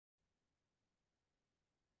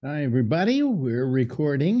Hi, everybody. We're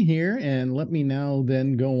recording here, and let me now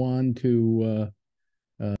then go on to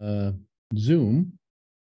Zoom.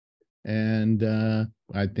 And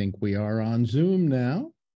I think we are on Zoom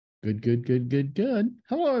now. Good, good, good, good, good.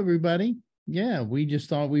 Hello, everybody. Yeah, we just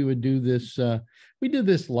thought we would do this. We did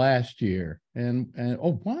this last year, and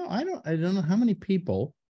oh wow, I don't know how many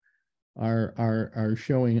people are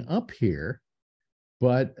showing up here,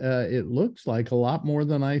 but it looks like a lot more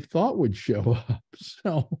than I thought would show up.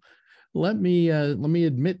 So let me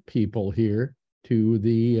admit people here to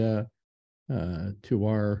the to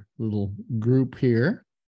our little group here.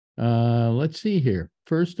 Let's see here.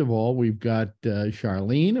 First of all, we've got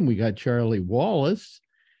Charlene, and we got Charlie Wallace,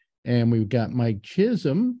 and we've got Mike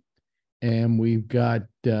Chisholm, and we've got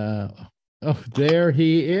oh, there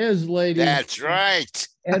he is, ladies. That's right.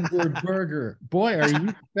 Edward Berger. Boy, are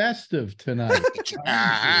you festive tonight?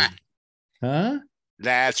 Huh?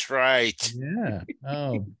 That's right. Yeah.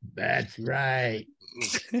 Oh, that's right.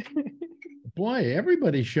 Boy,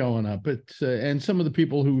 everybody's showing up. It's and some of the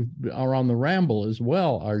people who are on the ramble as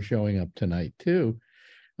well are showing up tonight too.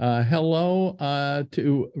 Hello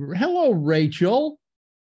hello, Rachel.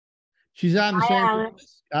 She's out in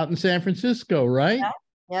out in San Francisco, right?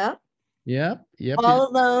 Yep. Yep.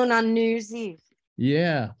 All alone on New Year's Eve.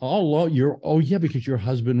 Yeah. Oh, yeah, because your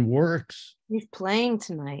husband works. He's playing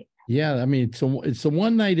tonight. Yeah, I mean, it's the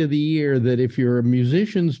one night of the year that if you're a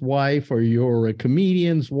musician's wife or you're a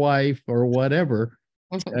comedian's wife or whatever,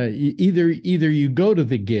 either you go to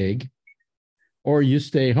the gig or you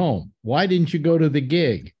stay home. Why didn't you go to the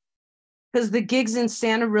gig? Because the gig's in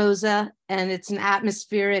Santa Rosa and it's an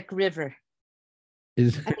atmospheric river.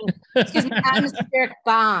 Excuse me, atmospheric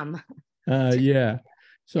bomb. Yeah.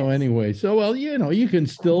 So anyway, well, you can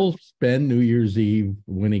still spend New Year's Eve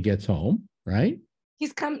when he gets home, right?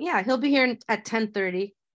 He's come. Yeah, he'll be here at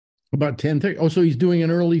 10:30. About 10:30. Oh, so he's doing an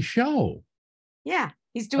early show. Yeah,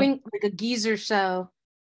 he's doing like a geezer show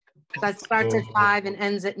that starts at 5 and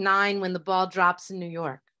ends at 9 when the ball drops in New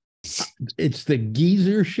York. It's the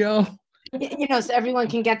geezer show. So everyone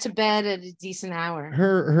can get to bed at a decent hour.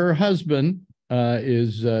 Her husband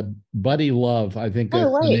is Buddy Love. I think that's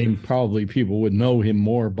the name probably people would know him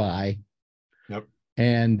more by. Yep.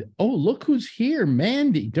 And look who's here,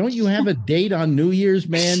 Mandy. Don't you have a date on New Year's,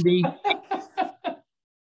 Mandy?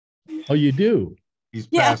 Oh, you do? He's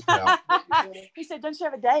passed out. He said, "Don't you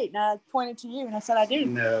have a date?" And I pointed to you, and I said, "I do."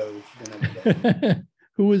 No.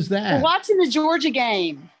 Who is that? We're watching the Georgia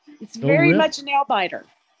game. It's very much a nail biter.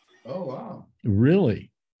 Oh, wow. Really?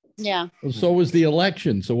 Yeah. Well, so was the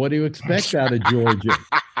election. So what do you expect out of Georgia?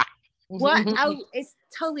 What? Oh, it's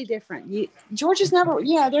totally different. Georgia's they're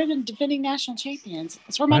the defending national champions.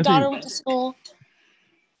 It's where my daughter went to school.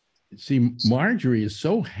 See, Marjorie is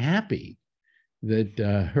so happy that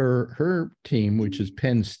her team, which is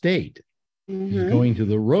Penn State, is going to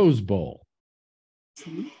the Rose Bowl.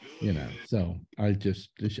 So I just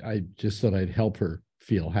thought I'd help her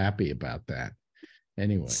feel happy about that.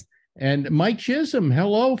 Anyway, and Mike Chisholm,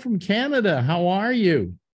 hello from Canada. How are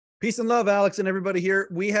you? Peace and love, Alex, and everybody here.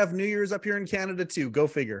 We have New Year's up here in Canada too. Go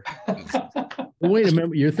figure. Wait a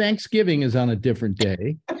minute. Your Thanksgiving is on a different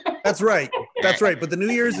day. That's right. But the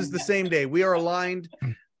New Year's is the same day. We are aligned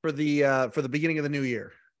for the beginning of the new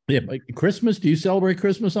year. Yeah, but Christmas. Do you celebrate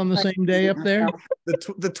Christmas on the same day up there? The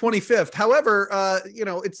 25th. However,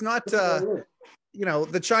 it's not.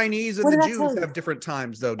 The Chinese and the Jews have different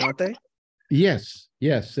times, though, don't they? Yes,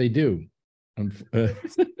 they do.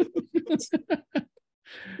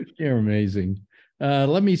 You're amazing.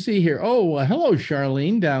 Let me see here. Oh, hello,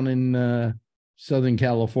 Charlene, down in Southern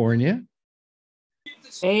California.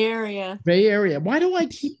 Bay Area. Why do I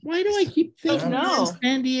keep thinking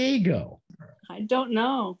San Diego? I don't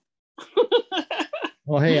know.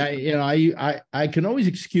 Well, hey, I can always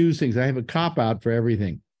excuse things. I have a cop out for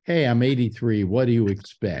everything. Hey, I'm 83. What do you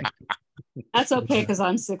expect? That's okay because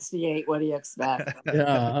I'm 68. What do you expect?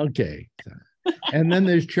 Yeah, okay. And then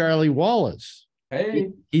there's Charlie Wallace.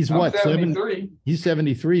 Hey, he's what? 73. He's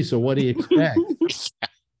 73. So what do you expect?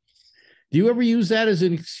 Do you ever use that as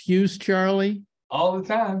an excuse, Charlie? All the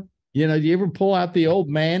time. Do you ever pull out the old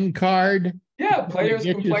man card? Yeah, players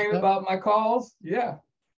complain about my calls. Yeah.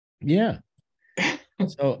 Yeah.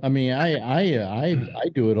 So I mean, I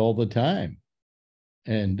do it all the time.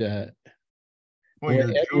 And well,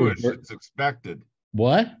 you're Jewish. It's expected.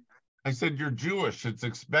 What? I said you're Jewish. It's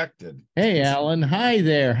expected. Hey, Alan. Hi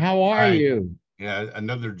there. How are you? Yeah,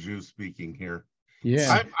 another Jew speaking here.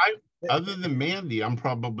 Yeah. I other than Mandy, I'm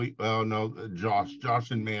probably Josh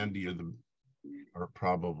and Mandy are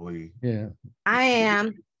probably. Yeah. I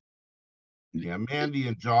am. Yeah, Mandy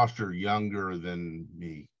and Josh are younger than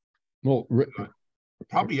me. Well,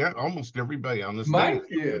 Probably almost everybody on this Mike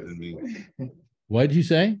stage is. than me. What'd you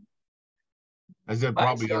say? I said Mike's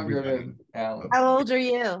probably younger everybody. than Alan. How old are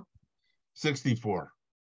you? 64.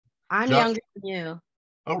 I'm Jeff? younger than you.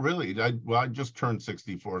 Oh, really? I just turned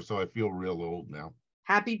 64, so I feel real old now.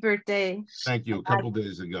 Happy birthday. Thank you. A couple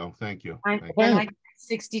days ago. Thank you. I'm Thank you. and I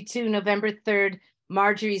 62, November 3rd,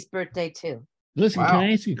 Marjorie's birthday too. Listen, Wow. can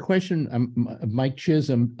I ask you a question? Mike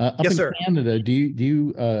Chisholm, up Yes, in sir. Canada, do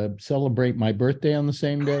you celebrate my birthday on the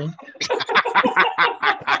same day?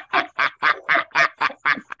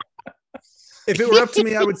 If it were up to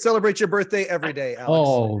me, I would celebrate your birthday every day, Alex.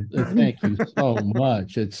 Oh, thank you so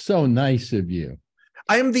much. It's so nice of you.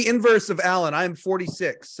 I am the inverse of Alan. I'm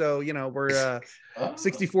 46. So, you know, we're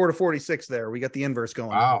 64 to 46 there. We got the inverse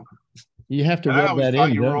going. Wow. You have to And I rub always that thought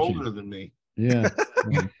in, you were don't older you? than me. Yeah.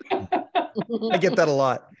 I get that a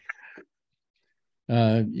lot.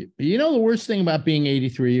 You know the worst thing about being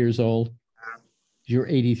 83 years old? You're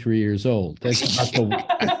 83 years old. That's not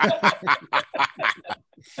the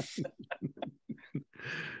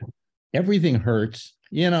everything hurts.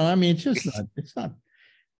 You know, I mean, it's not,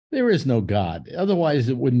 there is no God. Otherwise,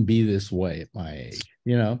 it wouldn't be this way at my age.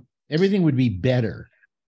 You know, everything would be better.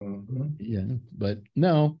 Mhm. Yeah, but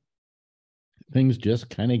no, things just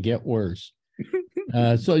kind of get worse.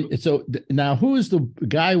 So now who is the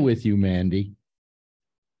guy with you, Mandy?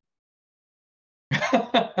 He's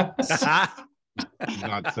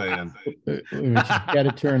not saying. She's got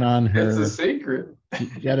to turn on It's her. a secret.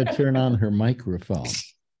 Got to turn on her microphone.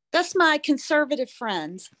 That's my conservative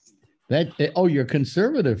friend. Oh, your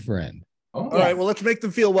conservative friend. Oh, All right. Well, let's make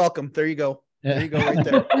them feel welcome. There you go. There you go, right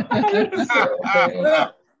there.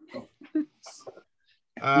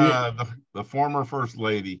 The former first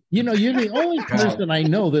lady. You know, you're the only person I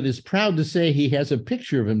know that is proud to say he has a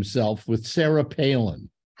picture of himself with Sarah Palin.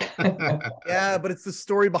 Yeah, but it's the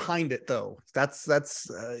story behind it, though. That's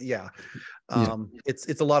yeah.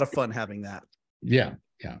 It's a lot of fun having that. Yeah.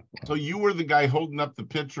 So you were the guy holding up the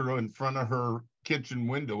picture in front of her kitchen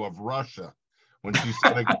window of Russia when she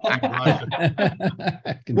said I could see Russia.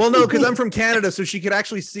 Well, no, because I'm from Canada, so she could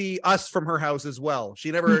actually see us from her house as well.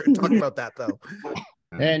 She never talked about that, though.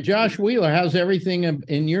 And Josh Wheeler, how's everything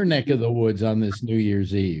in your neck of the woods on this New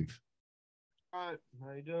Year's Eve? All right,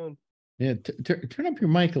 how you doing? Yeah, turn up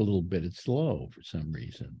your mic a little bit. It's low for some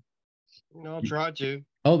reason. No, I'll try to.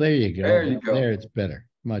 Oh, there you go. There you go. There, it's better.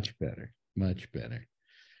 Much better. Much better.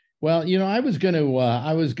 Well, you know, I was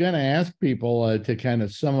gonna ask people to kind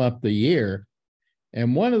of sum up the year,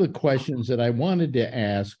 and one of the questions that I wanted to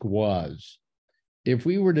ask was, if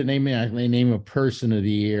we were to name a person of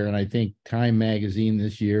the year, and I think Time Magazine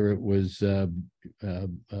this year it was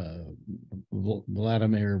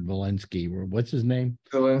Vladimir Zelensky, or what's his name?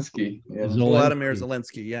 Zelensky. Yeah. Vladimir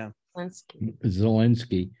Zelensky, yeah.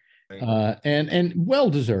 Zelensky, and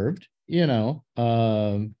well deserved, you know.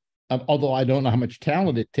 Although I don't know how much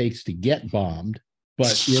talent it takes to get bombed,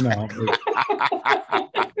 but you know,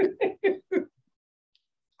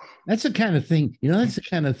 that's the kind of thing. You know, that's the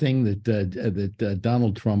kind of thing that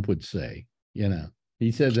Donald Trump would say. You know,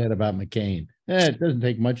 he said that about McCain. It doesn't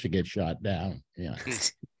take much to get shot down. Yeah.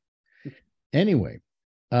 Anyway,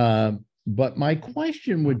 but my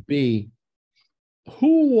question would be,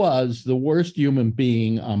 who was the worst human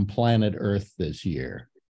being on planet Earth this year?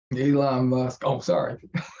 Elon Musk. Oh, sorry.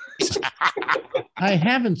 I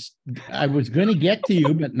was going to get to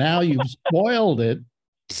you, but now you've spoiled it.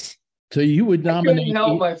 So you would nominate. I couldn't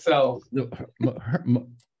help myself.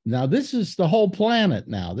 Now this is the whole planet.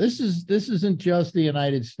 Now this isn't just the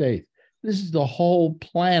United States. This is the whole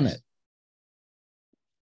planet.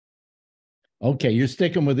 Okay, you're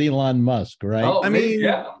sticking with Elon Musk, right? Oh, I mean,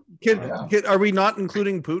 yeah. Are we not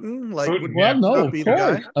including Putin? Like, Putin, would Well, no, that of be the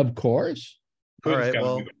guy? course, of course. All right, gotta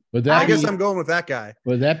well, be Would I that guess be, I'm going with that guy.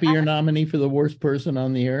 would that be your nominee for the worst person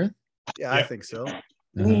on the earth? Yeah, I think so.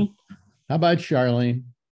 Uh-huh. How about Charlene?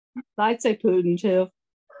 I'd say Putin too.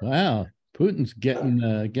 Wow, Putin's getting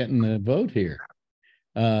the vote here.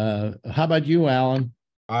 How about you, Alan?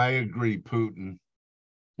 I agree, Putin.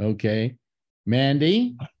 Okay,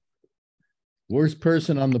 Mandy, worst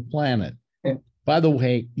person on the planet. By the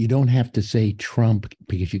way, you don't have to say Trump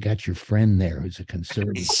because you got your friend there who's a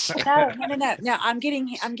conservative. No. I'm getting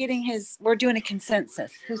his. We're doing a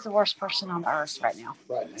consensus. Who's the worst person on earth right now?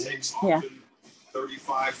 Right. Yeah.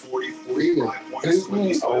 35, 40, 45 points.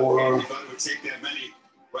 Or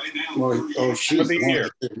she. Either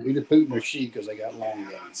Putin or she, because they got long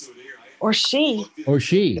guns. Or she. Or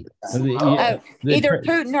she. Either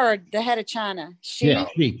Putin or the head of China. She. Yeah,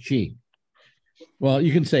 she. Well,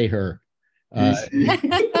 you can say her.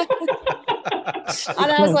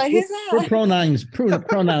 And I was like, who's We're that?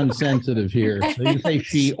 pronoun sensitive here. So you say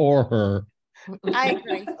she or her. I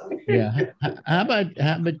agree. Yeah. How about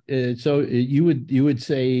so you would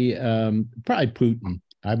say probably Putin,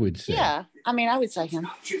 I would say. Yeah. I mean, I would say him.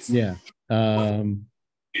 Yeah. So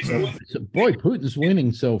boy, Putin's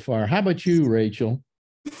winning so far. How about you, Rachel?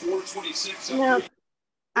 No,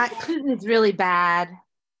 Putin's really bad.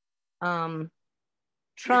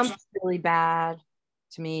 Trump's really bad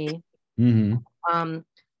to me. Mm-hmm.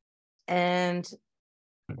 And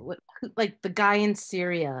like the guy in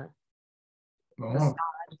Syria. Oh.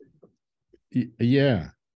 Yeah.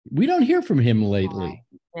 We don't hear from him lately.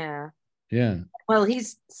 Yeah. Yeah. Well,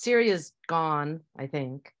 Syria's gone, I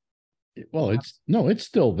think. Well, it's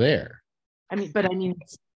still there. I mean,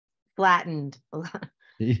 it's flattened.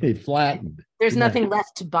 It flattened. There's nothing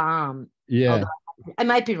left to bomb. Yeah. Although I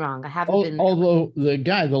might be wrong. I haven't been. Although the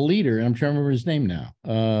guy, the leader, I'm trying to remember his name now.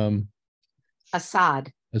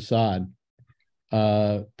 Assad.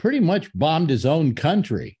 Pretty much bombed his own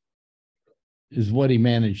country, is what he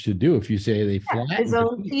managed to do. If you say they flattened his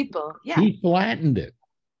own people, he flattened it.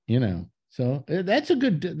 So it's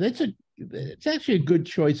actually a good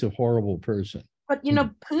choice of horrible person. But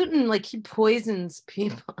Putin, like he poisons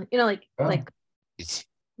people.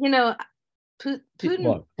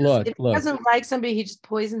 Putin. Look, if he doesn't like somebody, he just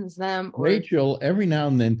poisons them. Rachel, every now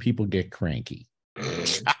and then people get cranky.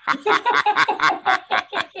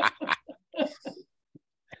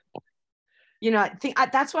 I think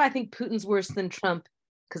that's why I think Putin's worse than Trump,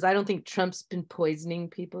 because I don't think Trump's been poisoning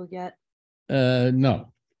people yet.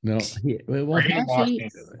 No.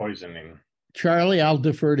 Poisoning. Charlie, I'll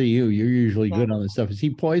defer to you. You're usually good on this stuff. Has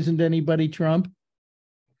he poisoned anybody, Trump?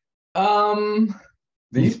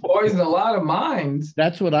 He's poisoned a lot of minds.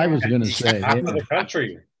 That's what I was going to say. Half of the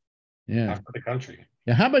country. Yeah. Half of the country.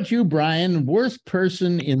 Yeah. How about you, Brian? Worst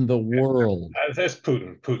person in the world? That's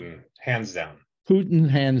Putin. Putin, hands down. Putin,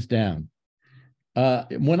 hands down.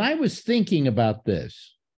 When I was thinking about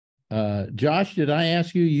this, Josh, did I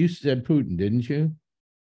ask you? You said Putin, didn't you?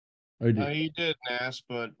 Or You didn't ask,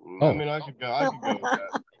 but I mean, I could go with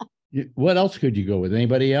that. What else could you go with?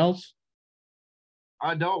 Anybody else?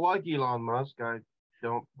 I don't like Elon Musk. I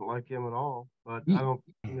don't like him at all. But I don't.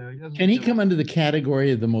 He doesn't. Can he come under the category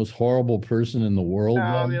of the most horrible person in the world? No,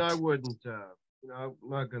 I mean, I wouldn't. I'm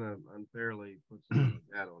not going to unfairly put something like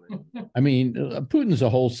that on it. I mean, Putin's a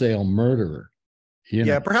wholesale murderer.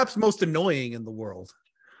 Yeah, perhaps most annoying in the world.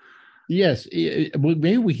 Yes,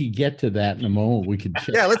 maybe we could get to that in a moment. We could.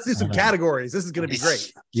 Yeah, let's do some categories. This is going to be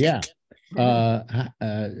great. Yeah,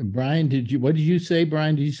 Brian, what did you say?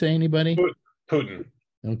 Brian, did you say anybody? Putin.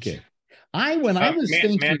 Okay, when I was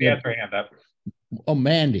thinking, Mandy has her hand up. Oh,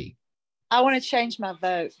 Mandy. I want to change my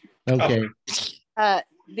vote. Okay.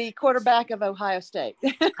 The quarterback of Ohio State.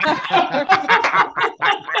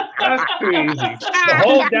 That's too easy. The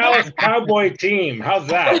whole Dallas Cowboy team. How's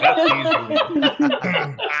that? That's easy.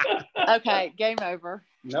 Okay, game over.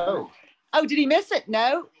 No. Oh, did he miss it?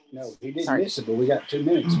 No. No, he didn't miss it, but we got 2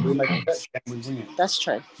 minutes. We make a touchdown, we win. That's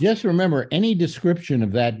true. Just remember, any description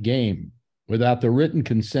of that game without the written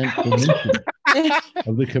consent of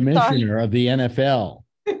the commissioner of the NFL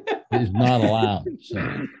is not allowed.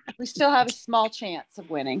 So we still have a small chance of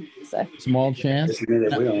winning. So small chance.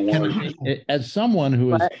 As someone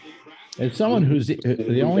who's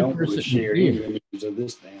the only person here.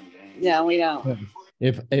 Yeah, we don't.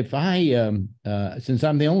 If I since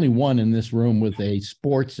I'm the only one in this room with a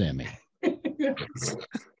sports Emmy,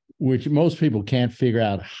 which most people can't figure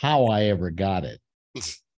out how I ever got it.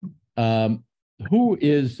 Who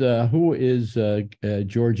is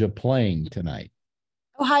Georgia playing tonight?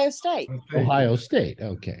 Ohio State. Ohio State.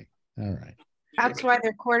 Okay. All right. That's why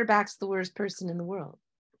their quarterback's the worst person in the world.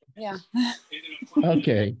 Yeah.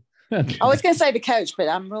 Okay. I was going to say the coach, but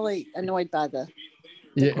I'm really annoyed by the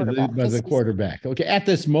quarterback. Okay. At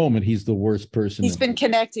this moment, he's the worst person. He's been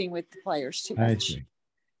connecting with the players too much. I see.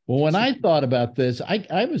 Well, when I thought about this,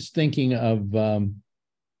 I was thinking of let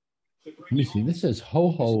me see. This says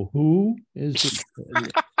ho ho. Who is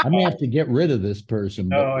it? I may have to get rid of this person.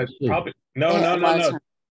 No, it's probably no.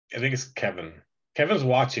 I think it's Kevin. Kevin's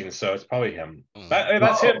watching, so it's probably him.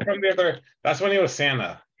 That's him from the other. That's when he was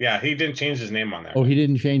Santa. Yeah, he didn't change his name on there. Oh, he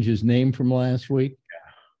didn't change his name from last week.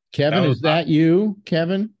 Yeah. Kevin, is that you,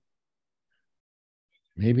 Kevin?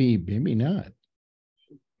 Maybe not.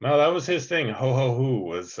 No, that was his thing. Ho ho who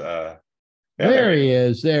was. There he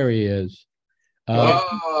is. There he is.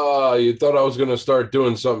 You thought I was going to start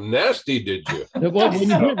doing something nasty, did you? Well,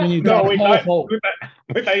 when you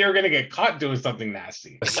we thought you were going to get caught doing something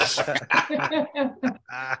nasty.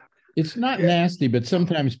 It's not nasty, but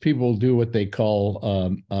sometimes people do what they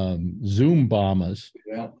call Zoom bombers,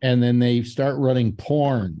 and then they start running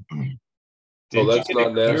porn. Well, that's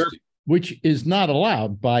not nasty. Which is not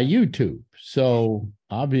allowed by YouTube. So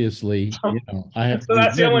obviously, I have. So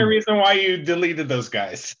that's the only reason why you deleted those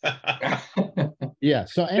guys. Yeah.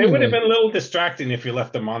 So anyway, they would have been a little distracting if you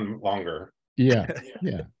left them on longer. Yeah.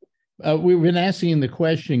 We've been asking the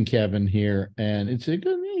question, Kevin, here, and it's a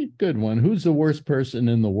good one. Who's the worst person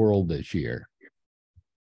in the world this year?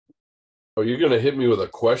 Oh, you're going to hit me with a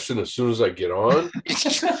question as soon as I get on?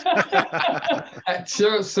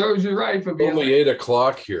 Sure serves you right for being only 8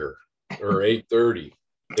 o'clock here, or 8:30,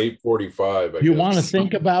 8:45. You want to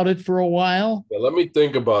think about it for a while? Yeah, let me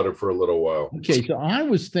think about it for a little while. Okay, so I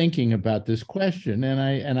was thinking about this question,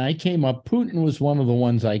 and I came up. Putin was one of the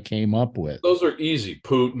ones I came up with. Those are easy.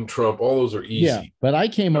 Putin, Trump, all those are easy. Yeah, but I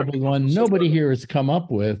came up with one nobody here has come up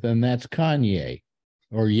with, and that's Kanye,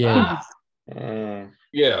 or yeah,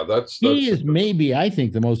 that's he is maybe, I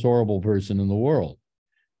think, the most horrible person in the world.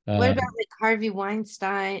 What about like Harvey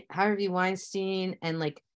Weinstein, and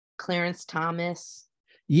like Clarence Thomas?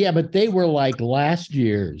 Yeah, but they were like last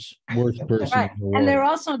year's worst person in the world. And they're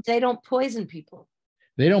also, they don't poison people.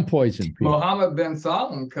 They don't poison people. Mohammed bin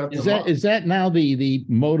Salman cut Is them that off. is that now the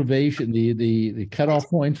motivation, the cutoff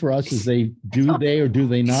point for us? Is they or do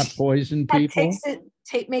they not poison people?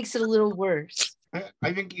 Makes it a little worse.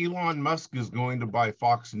 I think Elon Musk is going to buy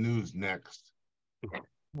Fox News next.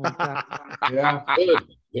 Yeah. Good.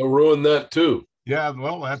 They'll ruin that too. Yeah,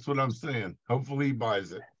 well, that's what I'm saying. Hopefully he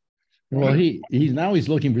buys it. Well, he's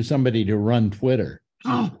looking for somebody to run Twitter.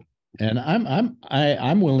 And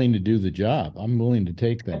I'm willing to do the job. I'm willing to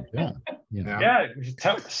take that job. Yeah,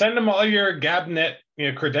 send them all your Gabnet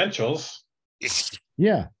credentials.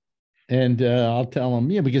 Yeah, and I'll tell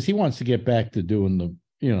him. Yeah, because he wants to get back to doing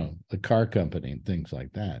the car company and things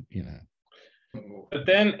like that. But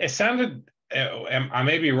then it sounded. I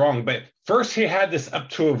may be wrong, but first he had this up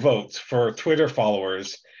to a vote for Twitter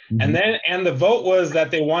followers, and the vote was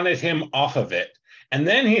that they wanted him off of it. And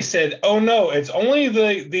then he said, "Oh no, it's only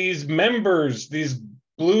these members, these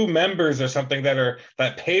blue members or something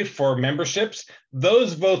that pay for memberships.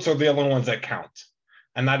 Those votes are the only ones that count."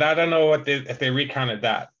 And I don't know if they recounted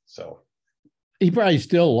that. So he probably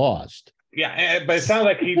still lost. Yeah, but it sounds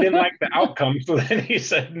like he didn't like the outcome. So then he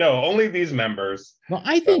said, "No, only these members." Well,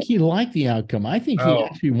 I think he liked the outcome. I think he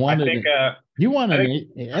actually wanted. That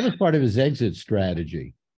was part of his exit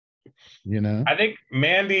strategy. I think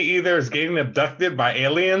Mandy either is getting abducted by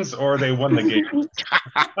aliens or they won the game.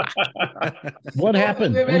 What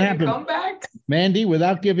happened? Did they What make a happened? comeback? Mandy,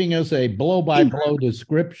 without giving us a blow-by-blow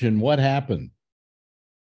description, what happened?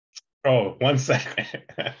 Oh, 1 second.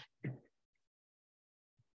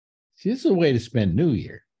 See, this is a way to spend New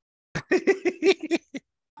Year.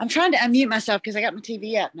 I'm trying to unmute myself because I got my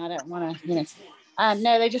TV up and I don't want to,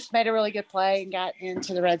 no, they just made a really good play and got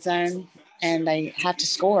into the red zone, and they have to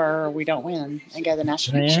score or we don't win and go to the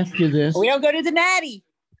national. Can I ask you this? We don't go to the Natty.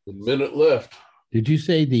 A minute left. Did you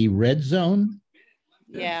say the red zone?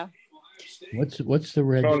 Yeah. What's the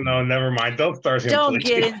red? Oh no, never mind. Don't start him. Don't please.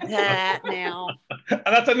 get into that now.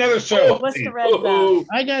 That's another show. What's the red zone?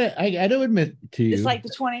 I got to admit to you. It's like the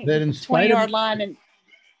 20 that in spite 20-yard of, line and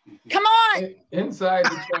come on. Inside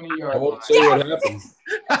the 20-yard I line. won't say what happened.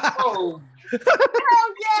 Oh.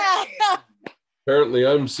 Oh yeah. Apparently,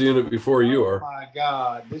 I'm seeing it before you are. Oh my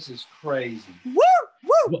God, this is crazy. Woo!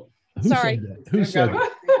 Woo! who Sorry. said that? Who said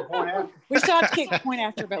that? We still have to kick the point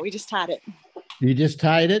after, but we just tied it. You just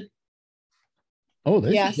tied it? Oh,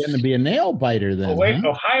 this Yes. is going to be a nail biter then. Oh, wait, huh?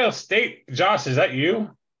 Ohio State. Josh, is that you?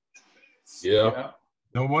 Yeah.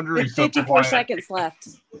 No wonder With he's so 54 quiet. seconds left.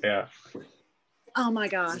 Yeah. Oh my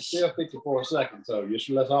gosh. Still 54 seconds, so just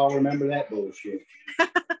let's all remember that bullshit.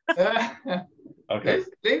 Okay.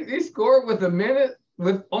 They scored with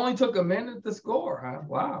only took a minute to score, huh?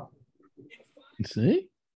 Wow. See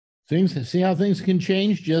how things can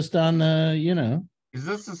change just on Is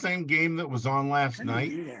this the same game that was on last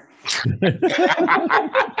night?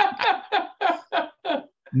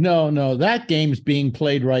 No, that game's being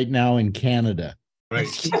played right now in Canada. Right.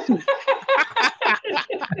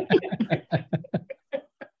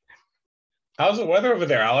 How's the weather over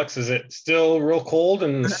there, Alex? Is it still real cold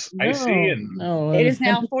and icy? And No, It is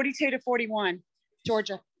now 42 to 41,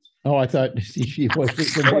 Georgia. Oh, I thought she was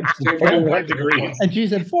 41 degrees. and she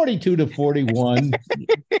said 42 to 41.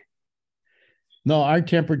 No, our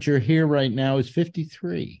temperature here right now is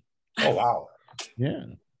 53. Oh wow. Yeah.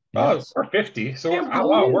 Oh, we're 50. So we're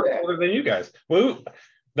colder than you guys. Well,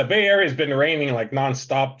 the Bay Area has been raining like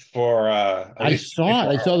nonstop for. At I least saw it.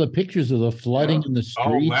 24 I saw the pictures of the flooding in the Oh,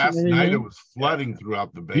 streets. last and night it everything. was flooding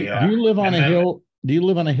throughout the Do, Bay do Area. you live on And a then- hill? Do you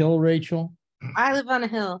live on a hill, Rachel? I live on a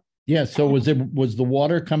hill. Yeah. So was the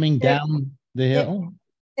water coming down the hill?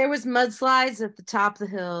 There was mudslides at the top of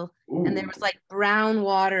the hill, and there was like brown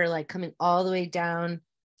water like coming all the way down.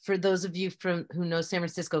 For those of you who know San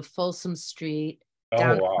Francisco, Folsom Street,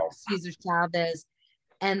 down Oh wow! Cesar Chavez,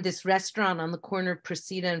 and this restaurant on the corner of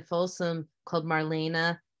Presida and Folsom called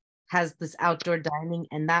Marlena has this outdoor dining,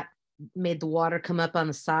 and that made the water come up on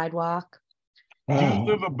the sidewalk. Do you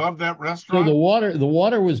live above that So restaurant? the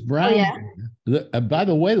water was brown. yeah. By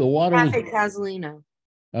the way, the water was Cafe Casalino.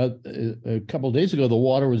 a couple of days ago. The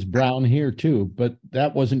water was brown here too, but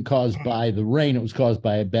that wasn't caused by the rain. It was caused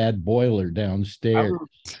by a bad boiler downstairs.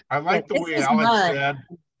 I like the this way is Alex mud. said.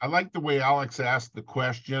 I like the way Alex asked the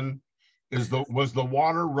question. Was the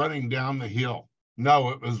water running down the hill? No,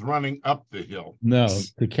 it was running up the hill. No,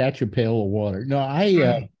 to catch a pail of water. No,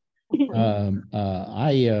 I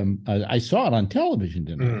saw it on television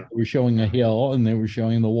tonight. They were showing a hill and they were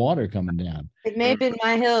showing the water coming down. It may have been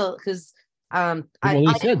my hill because Well, I he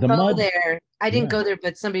said didn't the go mud. there. I didn't Yeah. go there,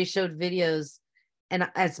 but somebody showed videos, and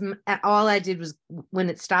all I did was when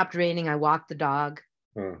it stopped raining, I walked the dog,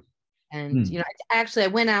 and you know, actually, I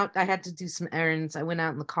went out. I had to do some errands. I went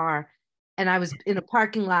out in the car, and I was in a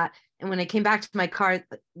parking lot. And when I came back to my car,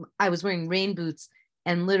 I was wearing rain boots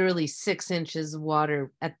and literally 6 inches of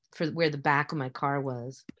water for where the back of my car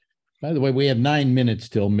was. By the way, we have 9 minutes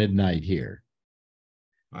till midnight here.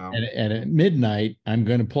 Wow. And at midnight, I'm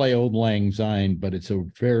going to play Old Lang Syne, but it's a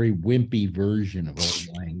very wimpy version of Old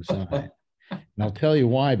Lang Syne. And I'll tell you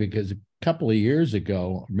why, because a couple of years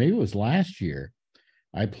ago, maybe it was last year,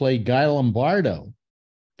 I played Guy Lombardo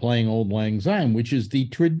playing Old Lang Syne, which is the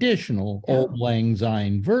traditional Old Lang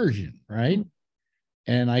Syne version, right?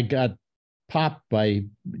 And I got popped by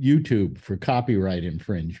YouTube for copyright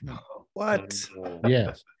infringement. What?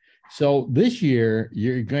 Yes. So this year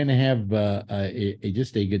you're going to have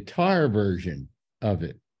just a guitar version of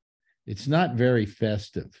it. It's not very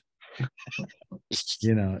festive.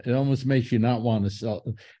 You know, it almost makes you not want to sell.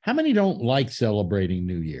 How many don't like celebrating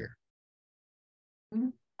New Year?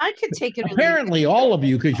 I could take it. Apparently, all of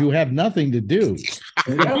you, because you have nothing to do.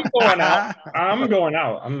 I'm going out. I'm going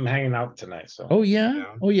out. I'm hanging out tonight. So. Oh yeah.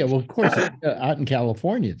 Oh yeah. Well, of course, out in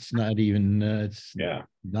California, it's not even. It's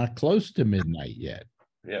not close to midnight yet.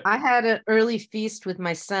 Yeah. I had an early feast with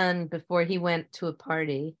my son before he went to a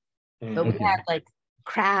party, but we had like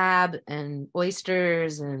crab and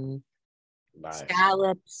oysters and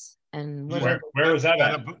scallops and Where was that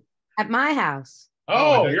at? At my house.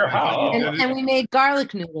 Oh, your house. And we made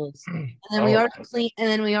garlic noodles, and then we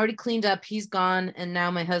already cleaned up. He's gone, and now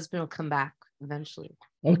my husband will come back eventually.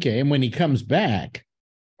 Okay, and when he comes back,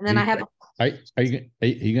 and then I have. Are you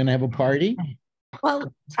going to have a party?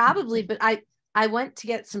 Well, probably, but I went to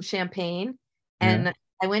get some champagne, and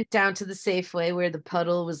I went down to the Safeway where the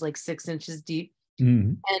puddle was like 6 inches deep,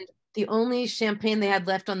 and the only champagne they had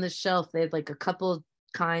left on the shelf, they had like a couple of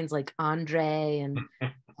kinds, like Andre and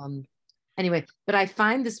anyway, but I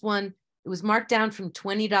find this one, it was marked down from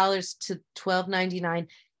 $20 to $12.99,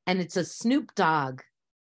 and it's a Snoop Dogg.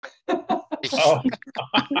 Oh.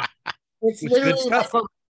 It's literally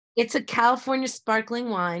it's a California sparkling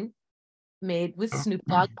wine made with Snoop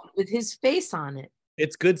Dogg with his face on it.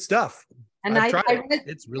 It's good stuff. And I've tried it.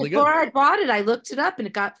 It's really good. Before I bought it, I looked it up and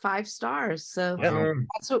it got 5 stars. So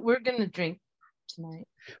that's what we're gonna drink tonight.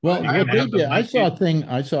 Well, I saw a thing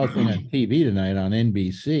on TV tonight on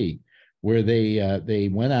NBC where they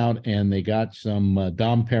went out and they got some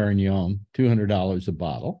Dom Perignon, $200 a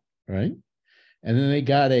bottle, right? And then they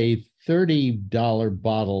got a $30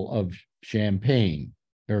 bottle of champagne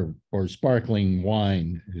or sparkling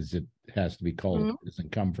wine, as it has to be called. It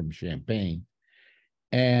doesn't come from champagne.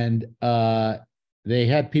 And they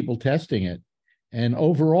had people testing it, and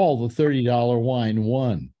overall, the $30 wine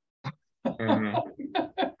won.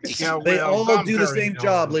 They all do the same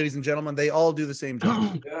job, ladies and gentlemen. They all do the same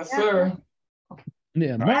job. Yes, sir.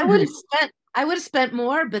 Yeah, I would have spent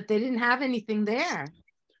more, but they didn't have anything there.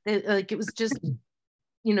 It was just,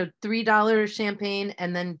 $3 champagne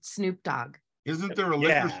and then Snoop Dogg. Isn't there a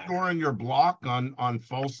liquor store in your block on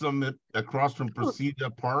Folsom across from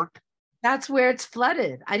Presida Park? That's where it's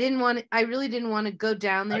flooded. I really didn't want to go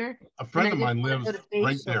down there. A friend of mine lives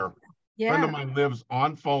right there. Yeah. A friend of mine lives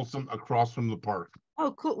on Folsom across from the park.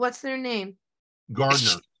 Oh, cool. What's their name?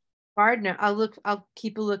 Gardner. Gardner. I'll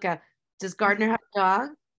keep a lookout. Does Gardner have a dog?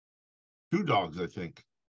 2 dogs, I think.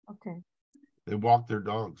 Okay. They walk their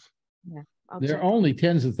dogs. Yeah. There are only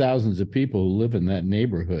tens of thousands of people who live in that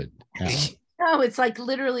neighborhood. No, it's like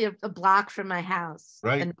literally a block from my house.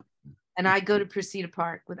 Right. And I go to Precita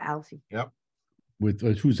Park with Alfie. Yep.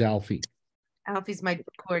 With who's Alfie? Alfie's my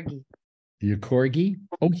corgi. Your corgi?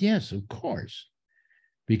 Oh, yes, of course.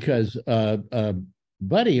 Because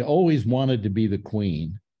Buddy always wanted to be the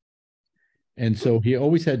queen. And so he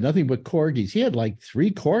always had nothing but corgis. He had like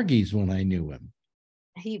 3 corgis when I knew him.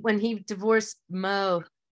 When he divorced Mo,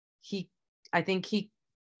 he kept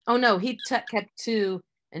 2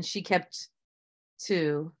 and she kept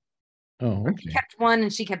 2. Oh, okay. He kept 1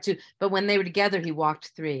 and she kept 2. But when they were together, he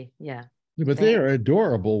walked 3. Yeah. But they're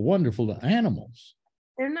adorable, wonderful animals.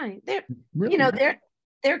 They're nice. They're Really nice.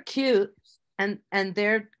 they're cute and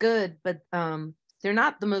they're good, but they're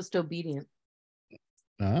not the most obedient.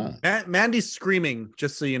 Mandy's screaming,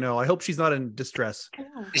 just so you know. I hope she's not in distress.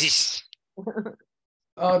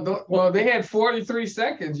 Well, they had 43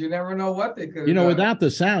 seconds. You never know what they could have done. Without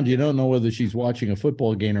the sound, you don't know whether she's watching a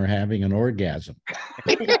football game or having an orgasm.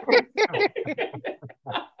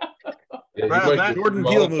 That Jordan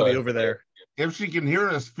Peele movie over there. If she can hear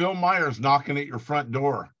us, Phil Myers knocking at your front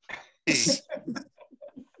door. Is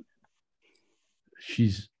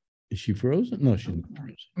she frozen? No, she's not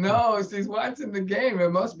frozen. No, she's watching the game.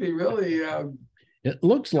 It must be really it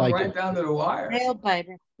looks like right down to the wire. Nail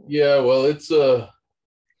biter. Yeah, well, it's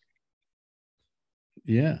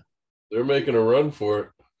yeah. They're making a run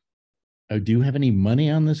for it. Do you have any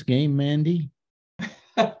money on this game, Mandy?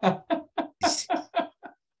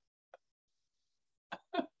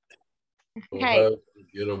 Hey,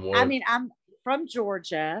 I mean, I'm from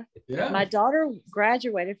Georgia. Yeah. My daughter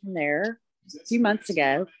graduated from there a few months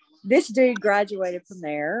ago. This dude graduated from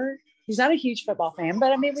there. He's not a huge football fan,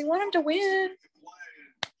 but I mean, we want him to win.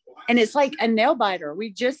 And it's like a nail biter.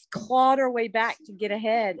 We just clawed our way back to get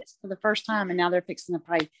ahead for the first time, and now they're fixing to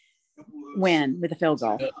probably win with a field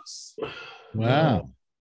goal. Wow.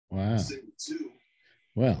 Well, it's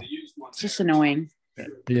just annoying.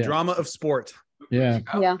 The drama of sport. Yeah.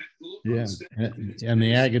 Yeah. Yeah. And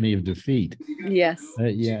the agony of defeat. Yes.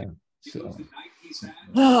 Yeah. So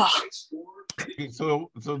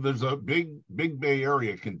there's a big Bay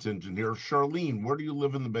Area contingent here. Charlene, where do you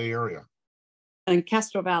live in the Bay Area? In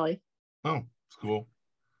Castro Valley. Oh, it's cool.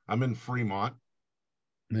 I'm in Fremont.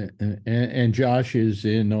 And Josh is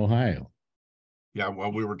in Ohio. Yeah,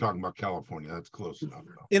 well, we were talking about California. That's close enough.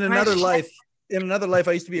 In another life,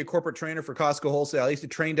 I used to be a corporate trainer for Costco Wholesale. I used to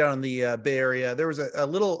train down in the Bay Area. There was a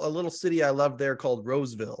little city I loved there called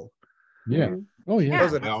Roseville. Yeah. Oh yeah.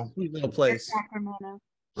 That was a sweet little place. Sacramento.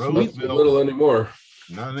 Roseville. Little anymore.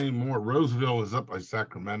 Not anymore. Roseville is up by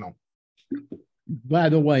Sacramento. By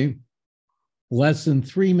the way, less than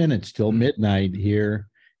 3 minutes till midnight here,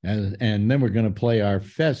 and then we're going to play our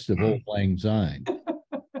Festival of Lang Syne.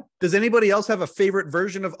 Does anybody else have a favorite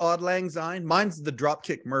version of Auld Lang Syne? Mine's the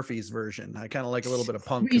Dropkick Murphys version. I kind of like a little bit of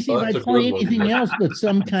punk. Easy, if I play anything else but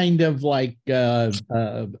some kind of like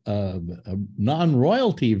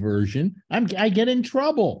non-royalty version, I get in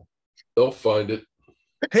trouble. They'll find it.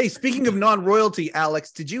 Hey, speaking of non-royalty,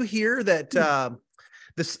 Alex, did you hear that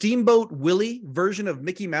the Steamboat Willie version of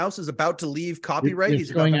Mickey Mouse is about to leave copyright?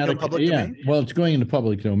 It's going out of public domain. Well, it's going into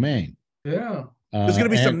public domain. Yeah. There's going to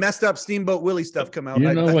be some messed up Steamboat Willie stuff come out.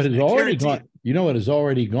 You know what has already gone? You know what has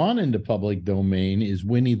already gone into public domain is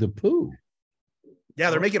Winnie the Pooh. Yeah,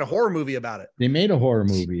 they're making a horror movie about it. They made a horror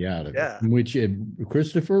movie out of it, in which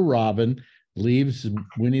Christopher Robin leaves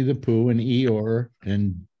Winnie the Pooh and Eeyore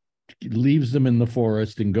and leaves them in the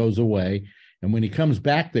forest and goes away. And when he comes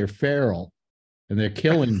back, they're feral and they're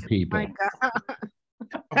killing people. My God.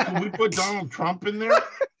 Can we put Donald Trump in there?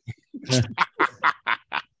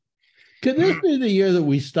 Could this be the year that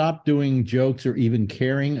we stop doing jokes or even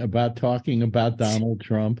caring about talking about Donald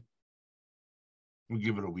Trump? We'll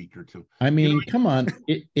give it a week or two. I mean, come on.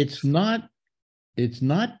 It's not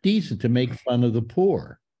decent to make fun of the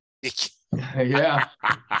poor. Yeah.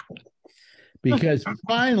 Because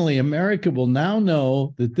finally, America will now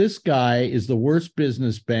know that this guy is the worst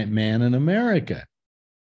businessman in America.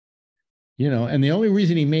 And the only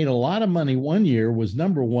reason he made a lot of money one year was,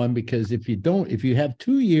 number one, because if you have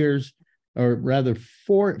 2 years, or rather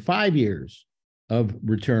 5 years of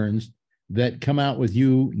returns that come out with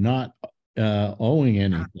you not owing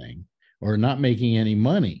anything or not making any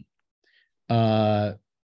money,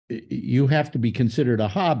 you have to be considered a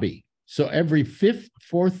hobby. So every fifth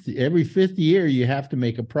year, you have to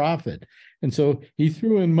make a profit. And so he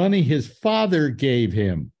threw in money his father gave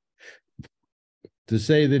him to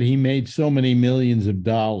say that he made so many millions of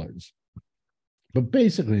dollars. But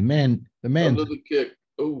basically, the man, Under the kick.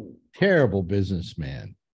 Oh, terrible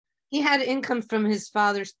businessman. He had income from his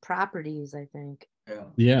father's properties, I think.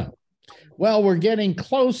 Yeah. Well, we're getting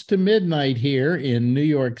close to midnight here in New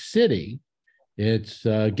York City. It's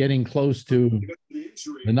getting close to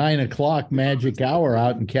the 9 o'clock magic hour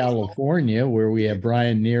out in California, where we have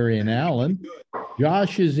Brian, Neary, and Alan.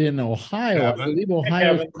 Josh is in Ohio. I believe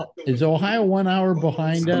Ohio is Ohio 1 hour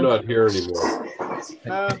behind us. I'm not here anymore.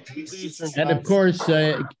 And of course,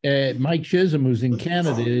 Mike Chisholm, who's in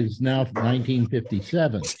Canada, is now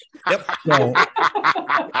 1957. Yep. So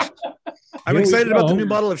I'm excited about the new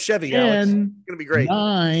model of Chevy, Alex. It's going to be great.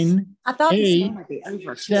 9, I thought this 8, one would be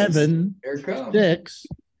over. 7, Here it comes. 6,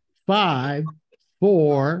 5,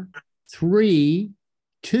 4, 3,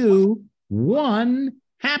 2, 1.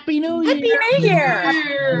 Happy New Year! Happy New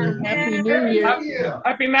Year! Happy New Year!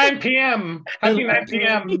 Happy 9 p.m. Happy 9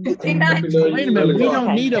 p.m. Wait a minute, we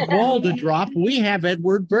don't need a ball to drop. We have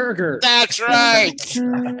Edward Berger. That's right.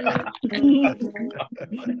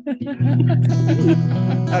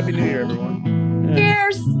 Happy New Year, everyone.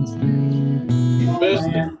 Cheers. He missed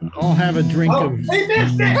it. I'll have a drink of. He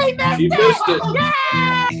missed it. He missed it.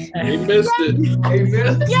 He missed it. He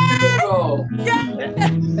missed it. Oh.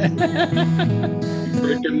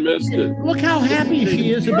 Freaking missed it. Look how happy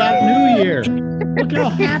she is about New Year. Look how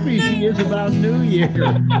happy she is about New Year.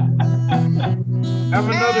 Have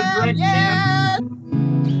another drink,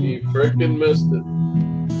 He freaking missed it.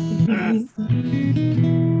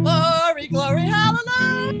 Glory, glory,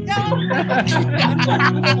 hallelujah.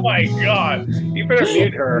 Oh my God. You better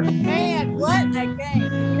mute her. Man, what a game.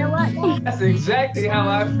 You know what? That's exactly how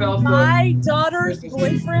I felt. My daughter's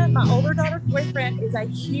boyfriend, my older daughter's boyfriend, is a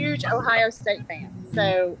huge Ohio State fan.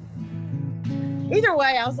 So either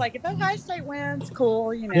way, I was like, if Ohio State wins,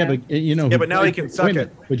 cool, you know. Yeah, but you know. Yeah, but now he can suck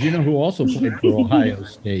it. But you know who also played for Ohio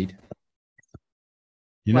State?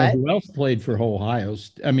 You know What? who else played for Ohio?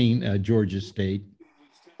 Georgia State.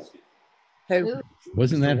 Who?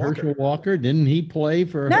 Wasn't that Herschel Walker? Didn't he play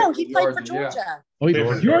for? No, he played for Georgia, yeah. Georgia.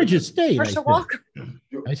 Oh, Georgia State. Herschel Walker.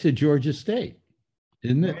 I said Georgia State,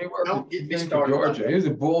 didn't it? Don't get me started. Georgia. He was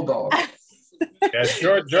a bulldog. Yes,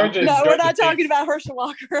 Georgia. No, we're not talking about Herschel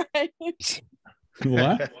Walker, right?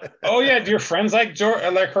 What? Oh yeah, do your friends like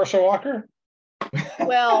Herschel Walker?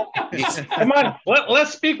 Well, Come on,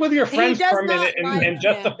 let's speak with your friends does for a not minute and, like and him,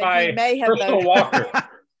 justify but he may have Herschel voted. Walker.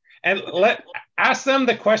 And ask them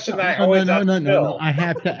the question that I always ask No. Bill. I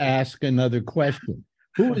have to ask another question.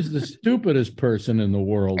 Who is the stupidest person in the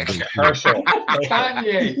world? this year? Herschel.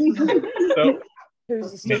 Kanye. So,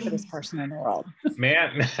 who's the stupidest person in the world?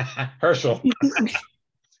 man, Herschel.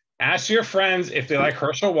 Ask your friends if they like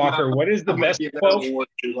Herschel Walker. What is the best quote?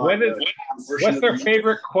 What's their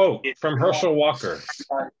favorite quote from Herschel Walker?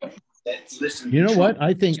 You know what?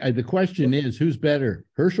 I think the question is, who's better,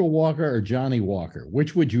 Herschel Walker or Johnny Walker?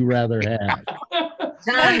 Which would you rather have?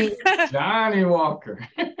 Johnny Walker.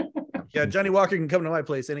 Yeah, Johnny Walker can come to my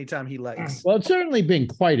place anytime he likes. Well, it's certainly been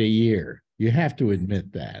quite a year. You have to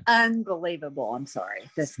admit that. Unbelievable. I'm sorry.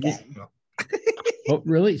 This game. Oh,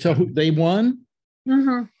 really? So they won?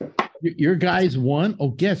 Mm-hmm. Your guys won? Oh,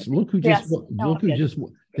 guess. Look who just. Yes. Look who just.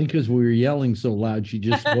 I think because we were yelling so loud, she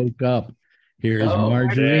just woke up. Here's Oh,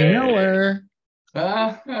 Marjorie okay. Miller. Wait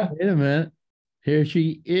Happy a minute. Here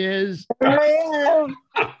she is. Happy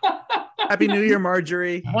New Year,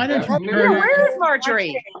 Marjorie. Why don't you Happy New turn? Year. Where is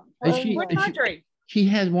Marjorie? She, Where's Marjorie? she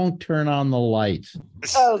won't turn on the lights.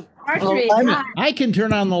 Oh, Marjorie. I can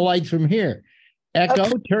turn on the lights from here.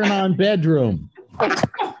 Echo, turn on bedroom.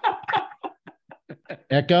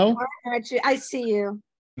 Echo, Marjorie, I see you.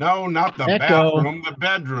 No, not the Echo. bathroom, the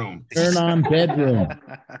bedroom. turn on bedroom.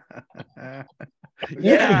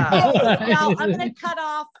 Yeah. Y'all, I'm going to cut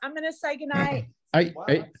off. I'm going to say goodnight.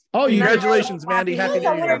 Oh, you Congratulations, Mandy. Happy Because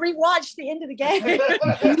I New want to Year. rewatch the end of the game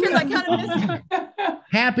because I kind of missed it.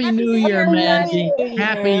 Happy New Year, Mandy.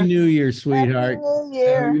 Happy New Year, sweetheart.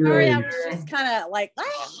 Sorry, I was just kind of like,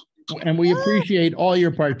 And we appreciate all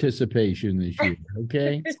your participation this year.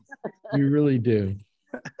 Okay, we really do.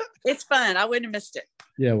 it's fun. I wouldn't have missed it.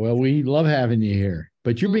 Yeah, well, we love having you here,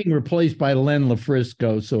 but you're being replaced by Len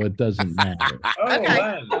LaFrisco, so it doesn't matter. Oh,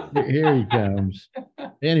 Okay. Len. Here he comes.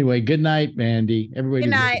 Anyway, good night, Mandy. Everybody. Good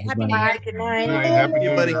night. Happy New goodbye. Year. Good night. Good night. Happy New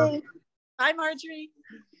Year. Buddy. Hi, Marjorie.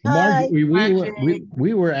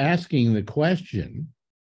 We were asking the question,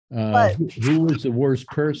 who was the worst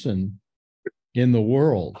person in the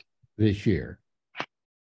world this year?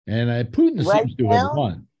 And Putin seems to have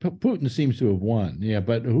won. Putin seems to have won. Yeah,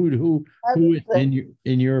 but who in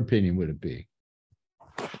your opinion would it be?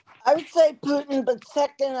 I would say Putin, but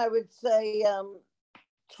second, I would say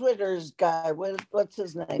Twitter's guy. What's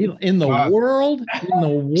his name? In the world? In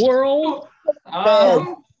the world?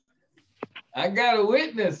 I got a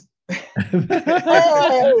witness.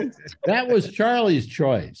 That was Charlie's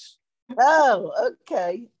choice. Oh,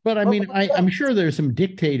 okay. But I mean, I'm sure there's some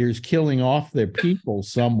dictators killing off their people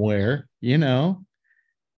somewhere, you know.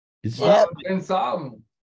 It's Well, in Solomon,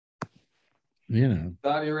 you know,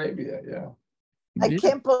 Saudi Arabia, yeah. I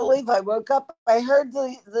can't believe I woke up. I heard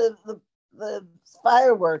the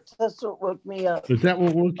fireworks. That's what woke me up. Is that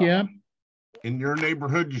what woke you up? In your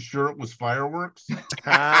neighborhood, you sure it was fireworks?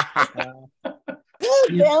 Yeah,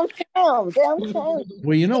 downtown.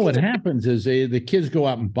 Well, you know what happens is the kids go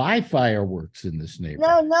out and buy fireworks in this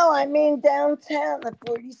neighborhood. No, I mean downtown at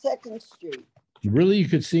 42nd Street. Really, you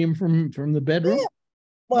could see them from the bedroom? Yeah.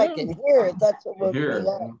 Well, I can hear it. That's what woke me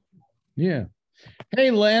up. Yeah.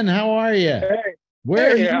 Hey, Len, how are you? Hey.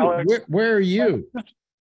 Where Hey, are you? Alex. Where are you?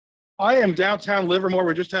 I am downtown Livermore.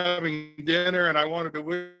 We're just having dinner, and I wanted to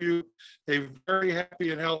wish you a very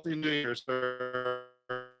happy and healthy New Year, sir.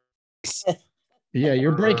 Yeah,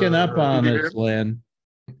 you're breaking up on us, Len.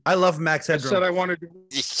 I love Max I Headroom. said I wanted to.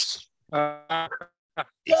 I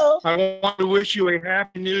want to wish you a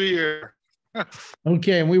happy New Year.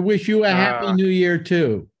 Okay, and we wish you a happy New Year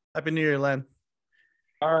too. Happy New Year, Len.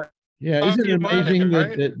 All right. Yeah, isn't it Monday, amazing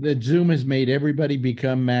right? that Zoom has made everybody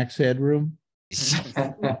become Max Headroom?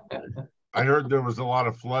 I heard there was a lot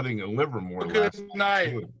of flooding in Livermore last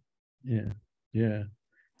night. Yeah, yeah.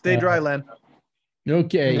 Stay dry, Len.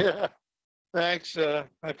 Okay. Yeah. Thanks. I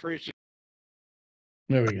appreciate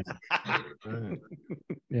it. There we go.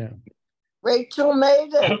 Yeah. Rachel made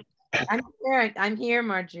it. I'm here,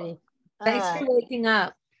 Marjorie. Thanks for waking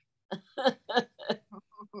up.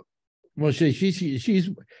 Well, she's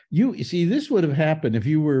you see, this would have happened if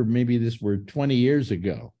you were maybe this were 20 years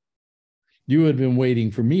ago. You would have been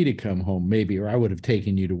waiting for me to come home, maybe, or I would have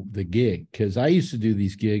taken you to the gig, because I used to do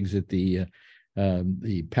these gigs at the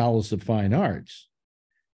Palace of Fine Arts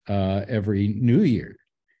every New Year,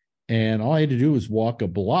 and all I had to do was walk a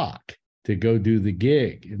block to go do the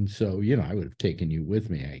gig, and so I would have taken you with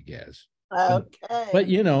me, I guess. Okay. But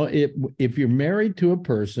if you're married to a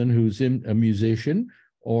person who's a musician,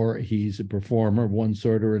 or he's a performer of one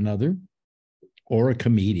sort or another, or a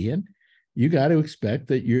comedian, you got to expect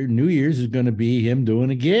that your New Year's is going to be him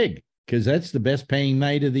doing a gig, because that's the best paying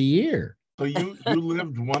night of the year. So you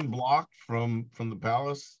lived one block from the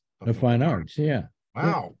Palace of Fine Arts, yeah.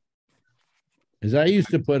 Wow. As I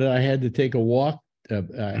used to put it, I had to take a walk. I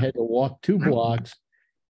had to walk 2 blocks,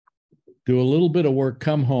 do a little bit of work,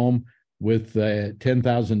 come home with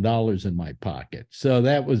 $10,000 in my pocket. So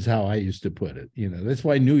that was how I used to put it. That's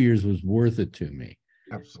why New Year's was worth it to me.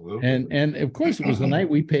 Absolutely. And of course, it was the night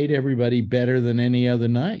we paid everybody better than any other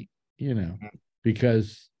night,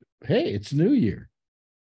 because, hey, it's New Year.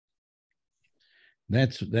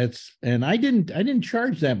 And I didn't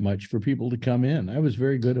charge that much for people to come in. I was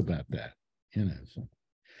very good about that, So.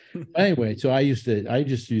 Anyway, so I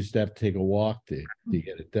just used to have to take a walk to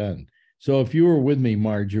get it done. So if you were with me,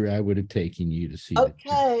 Marjorie, I would have taken you to see.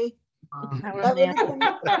 Okay.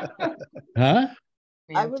 Huh?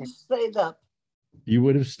 I would have stayed up. You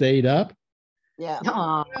would have stayed up? Yeah.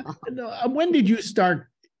 When did you start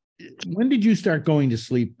going to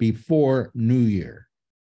sleep before New Year?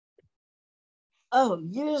 Oh,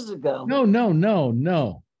 years ago.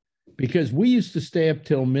 No. Because we used to stay up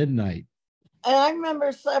till midnight. And I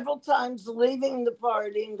remember several times leaving the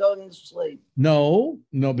party and going to sleep. No,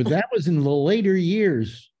 but that was in the later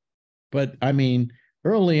years. But I mean,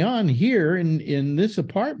 early on here in this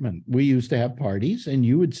apartment, we used to have parties, and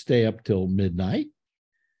you would stay up till midnight.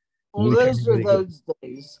 Well, those were those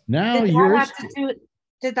days. Now did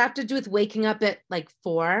that have to do with waking up at like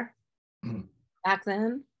 4 back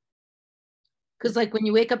then? Because when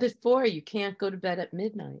you wake up at 4, you can't go to bed at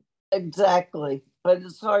midnight. Exactly. But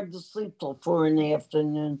it's hard to sleep till 4 in the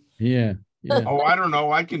afternoon. Yeah. Oh, I don't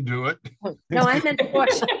know. I can do it. No, I meant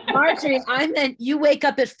Marjorie, I meant you wake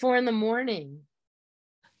up at 4 in the morning.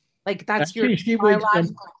 Like that's Actually, she wakes up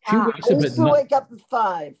I used to wake up at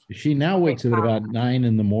 5. She now wakes up at about 9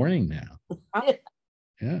 in the morning now.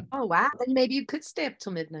 Yeah. Oh wow. Then maybe you could stay up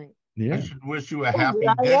till midnight. Yeah. I should wish you a happy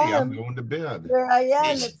day. I'm going to bed. Here I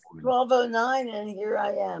am. It's 12:09, and here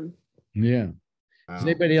I am. Yeah. Does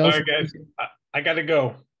anybody else? All right, guys. I gotta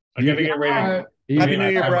go. I gotta get ready. Happy New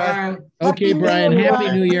Year, Brian. Okay, Brian.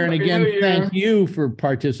 Happy New Year, and again, New Year. thank you for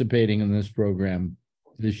participating in this program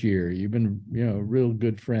this year. You've been, a real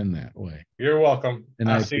good friend that way. You're welcome. And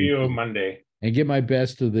I'll see you Monday. And give my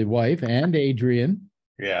best to the wife and Adrian.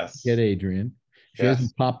 Yes. Get Adrian. She Yes.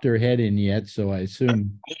 hasn't popped her head in yet, so I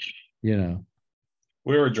assume, We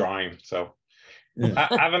were drawing, so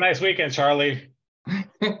have a nice weekend, Charlie.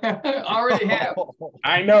 Already have.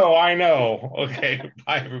 I know. Okay.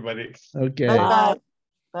 Bye, everybody. Okay. Bye.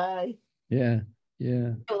 Bye. Yeah.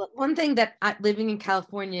 Yeah. So one thing that living in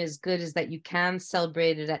California is good is that you can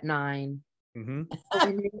celebrate it at 9.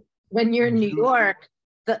 When you're in New York,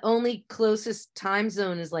 the only closest time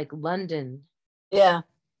zone is like London. Yeah.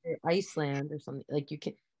 Or Iceland or something. Like you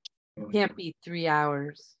can't be 3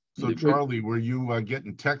 hours. So Charlie, were you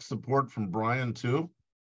getting tech support from Brian too?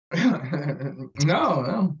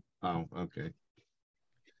 No. Oh, okay.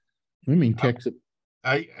 I mean, text.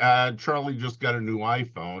 Charlie just got a new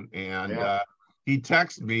iPhone, and he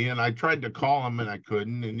texted me, and I tried to call him, and I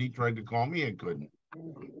couldn't, and he tried to call me and couldn't.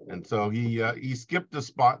 And so he skipped a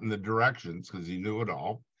spot in the directions because he knew it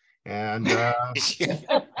all, and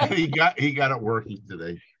he got it working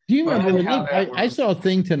today. Do you remember? I saw a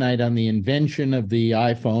thing tonight on the invention of the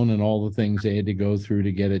iPhone and all the things they had to go through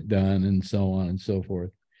to get it done, and so on and so forth.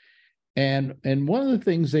 And one of the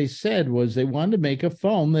things they said was they wanted to make a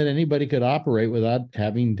phone that anybody could operate without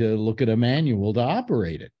having to look at a manual to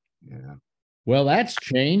operate it. Yeah. Well, that's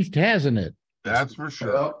changed, hasn't it? That's for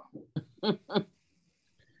sure. I've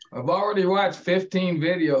already watched 15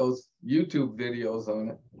 videos, YouTube videos on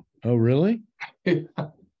it. Oh, really?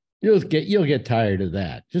 You'll get tired of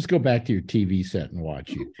that. Just go back to your TV set and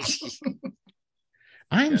watch it.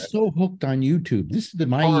 I'm so hooked on YouTube. This is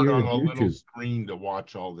my year of on a YouTube. little screen to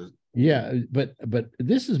watch all this. Yeah, but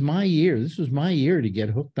this is my year. This was my year to get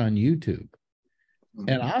hooked on YouTube.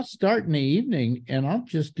 And I'll start in the evening and I'll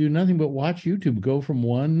just do nothing but watch YouTube, go from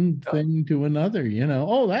one thing to another,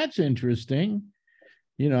 Oh, that's interesting.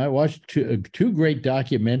 I watched two great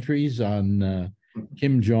documentaries on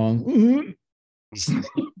Kim Jong,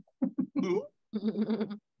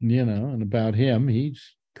 and about him.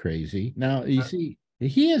 He's crazy. Now, you see,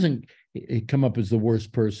 he hasn't come up as the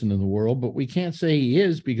worst person in the world, but we can't say he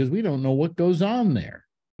is because we don't know what goes on there.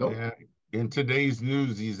 Yeah. In today's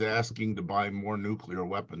news, he's asking to buy more nuclear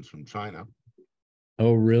weapons from China.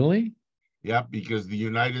 Oh, really? Yeah, because the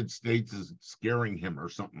United States is scaring him or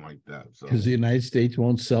something like that. So because the United States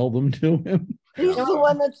won't sell them to him. He's the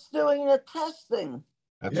one that's doing the testing.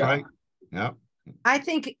 That's right. Yeah. I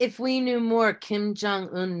think if we knew more, Kim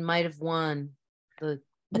Jong-un might have won.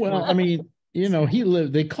 Well, I mean, he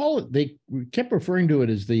lived, they kept referring to it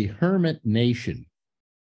as the hermit nation.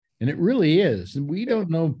 And it really is. We don't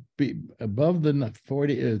know above the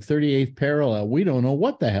 38th parallel. We don't know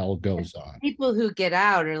what the hell goes on. People who get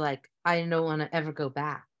out are like, I don't want to ever go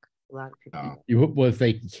back. A lot of people. Well, if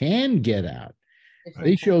they can get out,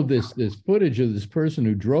 they showed this footage of this person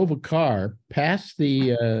who drove a car past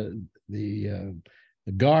the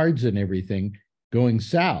guards and everything going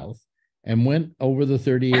south and went over the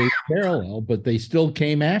 38th parallel, but they still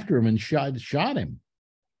came after him and shot him.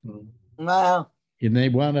 Wow. And they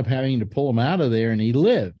wound up having to pull him out of there, and he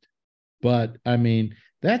lived. But I mean,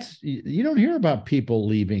 you don't hear about people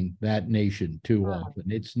leaving that nation too often.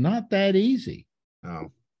 It's not that easy.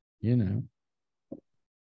 No.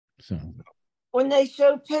 So when they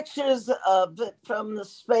show pictures of it from the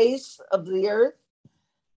space of the Earth,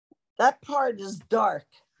 that part is dark.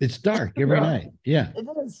 It's dark every night. Yeah. It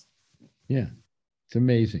is. Yeah. It's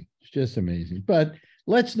amazing. It's just amazing. But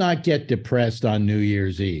let's not get depressed on New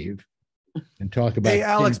Year's Eve and talk about. Hey,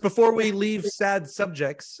 Alex, before we leave sad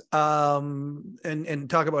subjects and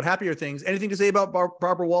talk about happier things, anything to say about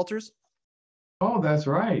Barbara Walters? Oh, that's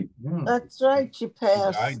right. Yeah. That's right. She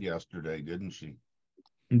passed. She died yesterday, didn't she?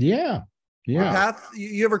 Yeah. Yeah.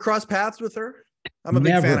 You ever cross paths with her? I'm a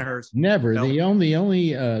big fan of hers. Never. No. The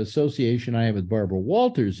only association I have with Barbara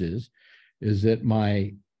Walters is that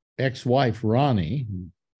my ex-wife Ronnie, who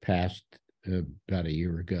passed about a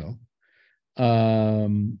year ago,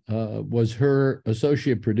 was her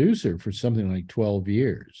associate producer for something like 12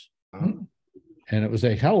 years. Oh. And it was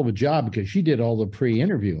a hell of a job because she did all the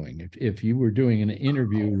pre-interviewing. If you were doing an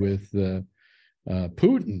interview with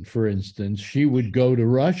Putin, for instance, she would go to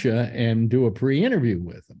Russia and do a pre-interview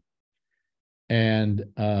with him. And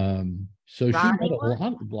so she met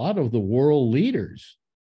a lot of the world leaders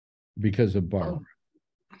because of Barbara,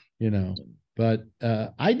 But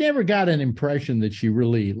I never got an impression that she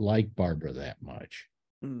really liked Barbara that much.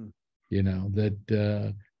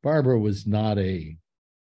 That Barbara was not a,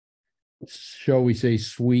 shall we say,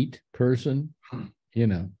 sweet person. I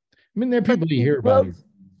mean, there are people you hear about her.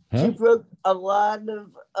 She wrote a lot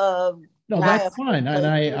of no, that's fine. And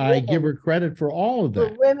I give her credit for all of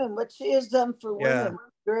that. For women, what she has done for women,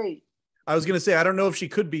 great. I was going to say, I don't know if she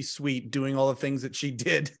could be sweet doing all the things that she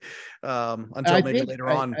did until maybe later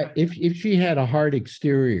on. If she had a hard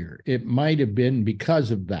exterior, it might have been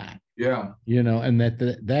because of that. Yeah. And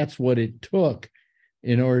that's what it took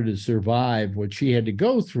in order to survive what she had to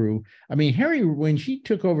go through. I mean, Harry, when she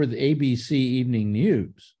took over the ABC Evening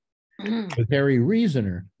News, with Harry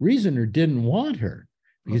Reasoner. Reasoner didn't want her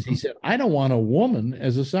because he said, I don't want a woman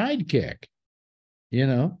as a sidekick. You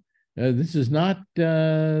know, this is not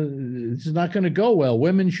going to go well.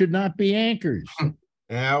 Women should not be anchors.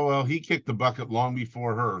 Yeah, well, he kicked the bucket long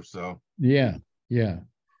before her. So yeah.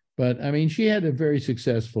 But I mean, she had a very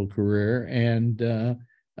successful career, and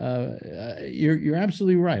you're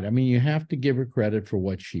absolutely right. I mean, you have to give her credit for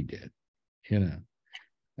what she did. You know,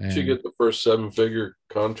 Did she get the first 7-figure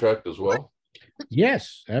contract as well?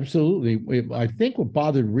 Yes, absolutely. I think what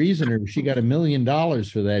bothered Reasoner, she got $1 million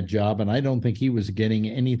for that job, and I don't think he was getting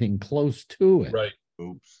anything close to it. Right.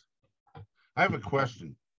 Oops. I have a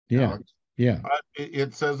question. Yeah. Alex. Yeah.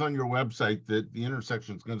 It says on your website that the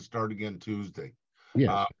intersection is going to start again Tuesday.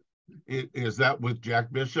 Yes. Is that with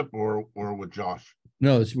Jack Bishop or with Josh?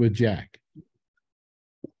 No, it's with Jack.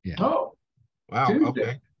 Yeah. Oh, wow. Tuesday.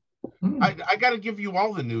 Okay. I got to give you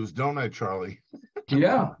all the news, don't I, Charlie?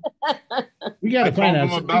 Yeah. We got to find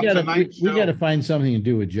out. We got to show. find something to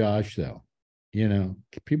do with Josh, though. You know,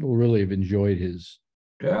 people really have enjoyed his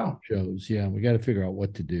shows. Yeah, we got to figure out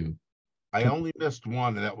what to do. I only missed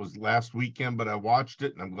one, and that was last weekend, but I watched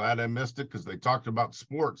it, and I'm glad I missed it because they talked about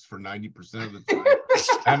sports for 90% of the time.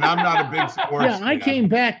 And I'm not a big sports Yeah, I came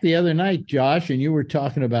back the other night, Josh, and you were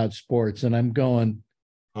talking about sports, and I'm going,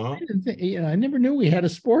 huh? I never knew we had a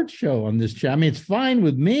sports show on this channel. I mean, it's fine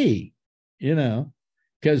with me, you know,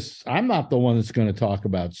 because I'm not the one that's going to talk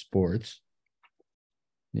about sports.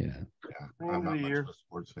 Yeah. I'm not much of a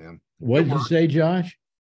sports fan. What did you say, Josh?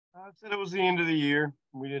 I said it was the end of the year.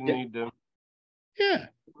 We didn't need to. Yeah.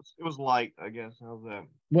 It was light, I guess. How's that?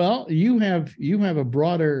 Well, you have a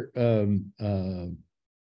broader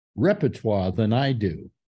repertoire than I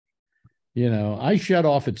do. You know, I shut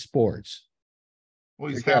off at sports.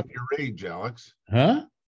 Well, he's half your age, Alex. Huh?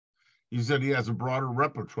 You said he has a broader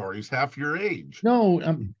repertoire. He's half your age. No,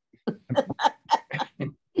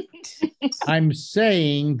 I'm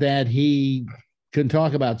saying that he can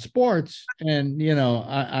talk about sports, and you know,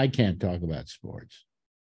 I can't talk about sports.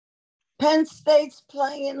 Penn State's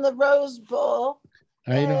playing in the Rose Bowl.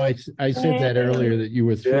 I know. I said that earlier that you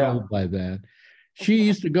were thrilled by that. She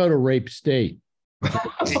used to go to Rape State.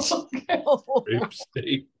 Rape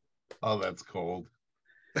State. Oh, that's cold.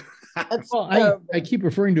 Well, I keep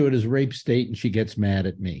referring to it as Rape State, and she gets mad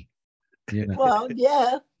at me. You know? Well,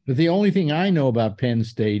 yeah. But the only thing I know about Penn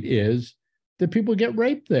State is that people get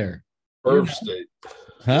raped there. Perv State.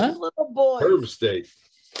 Huh? Little boy. Perv State.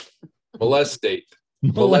 Molest State.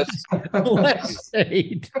 Molest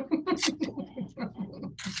State.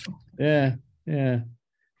 Yeah.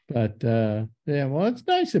 But well, it's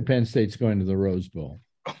nice that Penn State's going to the Rose Bowl.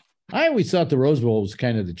 I always thought the Rose Bowl was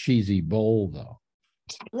kind of the cheesy bowl, though.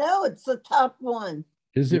 No, it's the top one.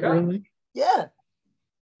 Is it really? Yeah.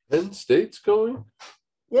 Penn State's going?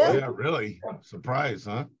 Yeah. Yeah, really. Surprise,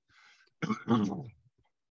 huh?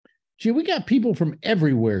 Gee, we got people from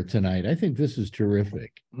everywhere tonight. I think this is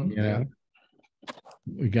terrific. You know,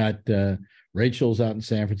 we got Rachel's out in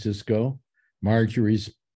San Francisco.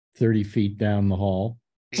 Marjorie's 30 feet down the hall.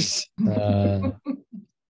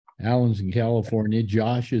 Alan's in California.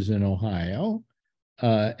 Josh is in Ohio.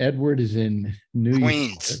 Edward is in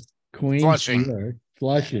Queens, Flushing. New York,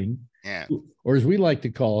 Flushing. Yeah. Or as we like to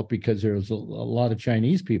call it, because there's a lot of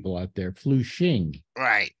Chinese people out there, Flushing.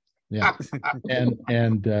 Right. Yeah.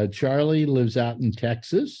 and Charlie lives out in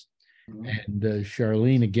Texas. And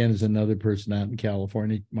Charlene, again, is another person out in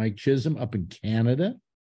California. Mike Chisholm up in Canada.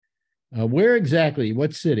 Where exactly?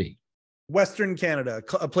 What city? Western Canada,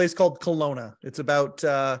 a place called Kelowna. It's about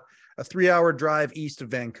a 3-hour drive east of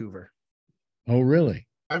Vancouver. Oh, really?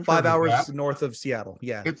 5 hours north of Seattle.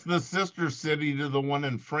 Yeah. It's the sister city to the one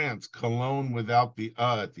in France, Cologne, without the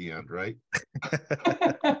at the end, right?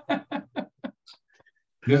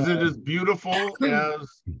 Is it as beautiful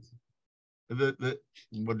as the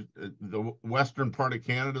western part of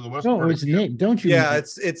Canada? The western part it's Nick, don't you? Yeah,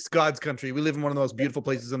 it's God's country. We live in one of the most beautiful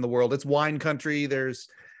places in the world. It's wine country. There's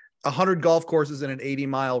 100 golf courses in an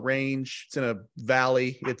 80-mile range. It's in a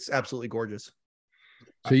valley. It's absolutely gorgeous.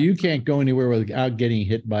 So you can't go anywhere without getting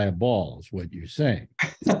hit by a ball, is what you're saying.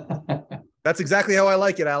 That's exactly how I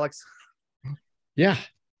like it, Alex. Yeah.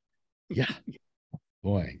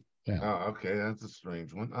 Boy. Yeah. Oh, okay. That's a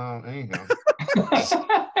strange one. Anyhow.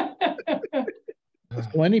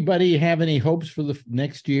 So anybody have any hopes for the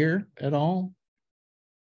next year at all?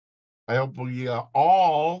 I hope we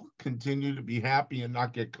all continue to be happy and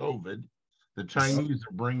not get COVID. The Chinese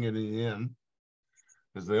are bringing it in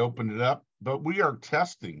because they opened it up. But we are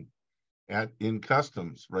testing in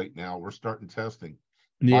customs right now. We're starting testing.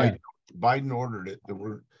 Yeah. Biden ordered it that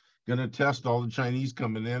we're going to test all the Chinese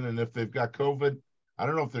coming in, and if they've got COVID, I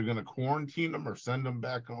don't know if they're going to quarantine them or send them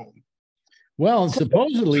back home. Well,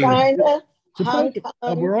 supposedly, China, Hong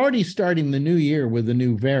Kong. we're already starting the new year with a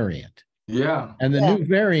new variant. Yeah. And the new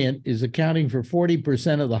variant is accounting for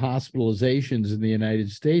 40% of the hospitalizations in the United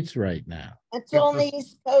States right now. It's on the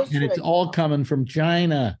East Coast. And it's all coming from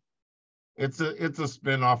China. It's a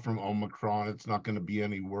spin-off from Omicron. It's not going to be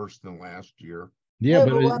any worse than last year. Yeah,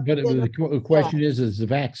 but the question is the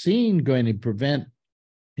vaccine going to prevent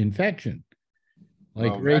infection?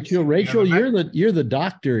 Like Rachel, you're the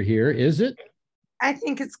doctor here, is it? I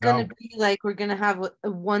think it's going to be like we're going to have a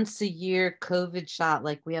once a year COVID shot,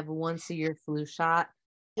 like we have a once a year flu shot.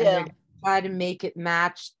 And they're going to try to make it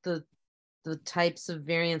match the types of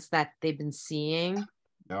variants that they've been seeing.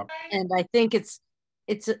 Yep. And I think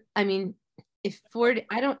I mean,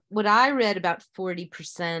 what I read about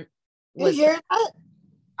 40% was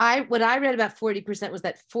what I read about 40% was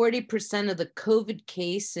that 40% of the COVID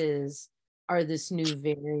cases are this new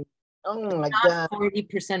variant. Oh my God. God.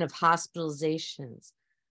 40% of hospitalizations.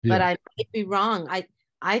 Yeah. But I might be wrong.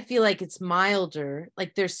 I feel like it's milder.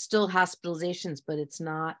 Like there's still hospitalizations, but it's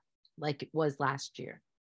not like it was last year.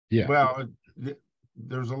 Yeah. Well,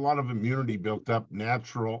 there's a lot of immunity built up,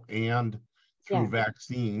 natural and through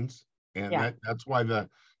vaccines. And that's why the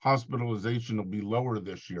hospitalization will be lower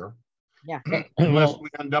this year. Yeah. Unless we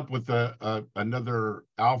end up with another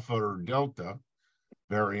Alpha or Delta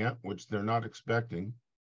variant, which they're not expecting.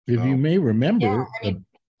 If you may remember,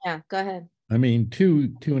 go ahead. I mean,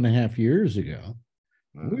 2.5 years ago,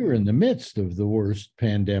 we were in the midst of the worst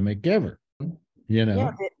pandemic ever. You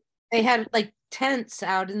know, they had like tents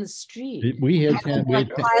out in the street. We had tents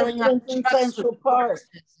piling up in Central Park.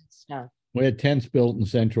 We had tents built in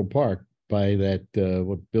Central Park by that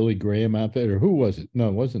what Billy Graham outfit, or who was it? No,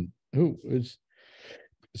 it wasn't. Who it was?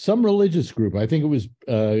 Some religious group. I think it was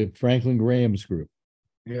Franklin Graham's group.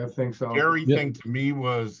 Yeah, I think so. Scary thing to me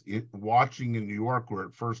was watching in New York where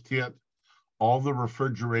it first hit, all the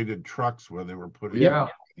refrigerated trucks where they were putting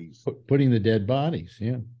putting the dead bodies.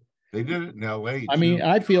 Yeah, they did it in L.A. I mean,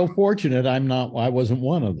 I feel fortunate. I wasn't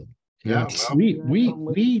one of them. Yeah, we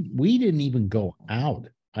didn't even go out.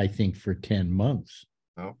 I think for 10 months.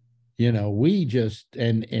 No. You know, we just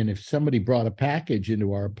and if somebody brought a package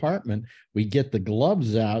into our apartment, we get the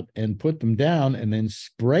gloves out and put them down and then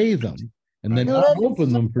spray them. And then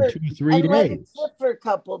open them for 2-3 days. Let it sit for a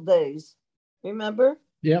couple of days. Remember?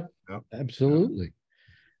 Yep. Absolutely.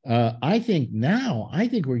 I think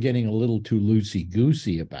we're getting a little too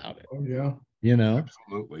loosey-goosey about it. Oh, yeah. You know?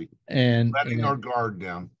 Absolutely. And letting our guard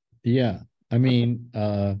down. Yeah. I mean,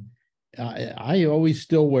 I always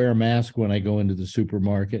still wear a mask when I go into the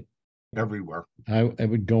supermarket. Everywhere. I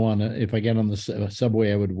would go on if I get on the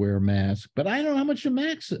subway, I would wear a mask. But I don't know how much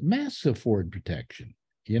masks afford protection.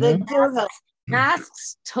 You know,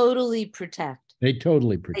 masks totally protect. They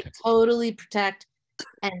totally protect.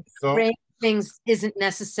 And spraying things isn't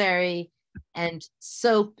necessary. And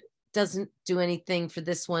soap doesn't do anything for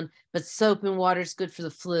this one, but soap and water is good for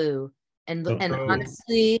the flu. And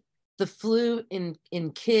honestly, the flu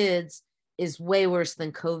in kids is way worse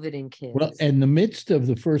than COVID in kids. Well, in the midst of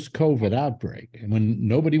the first COVID outbreak, and when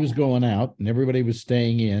nobody was going out and everybody was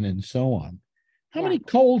staying in and so on, how many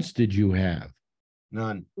colds did you have?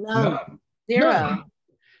 None. Zero.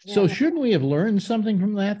 So shouldn't we have learned something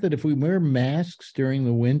from that if we wear masks during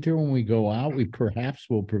the winter when we go out, we perhaps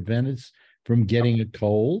will prevent us from getting a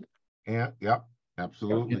cold? Yeah,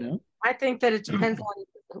 absolutely. You know? I think that it depends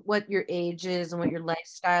on what your age is and what your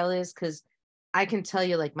lifestyle is, because I can tell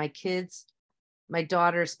you, like my kids, my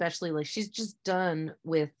daughter especially, like she's just done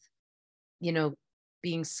with, you know,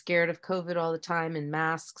 being scared of COVID all the time and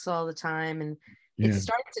masks all the time. And it's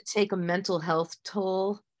starting to take a mental health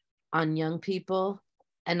toll on young people.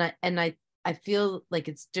 And I feel like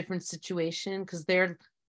it's a different situation because they're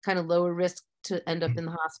kind of lower risk to end up in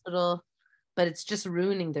the hospital, but it's just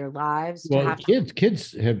ruining their lives. Well, kids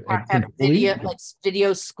have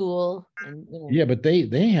video school. And, you know. Yeah, but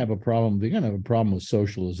they have a problem. They're going to have a problem with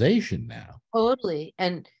socialization now. Totally.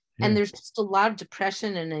 And there's just a lot of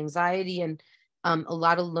depression and anxiety and a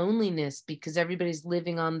lot of loneliness because everybody's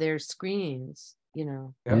living on their screens. You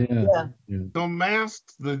know. Yeah. So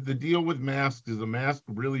masks, the deal with masks is a mask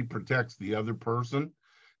really protects the other person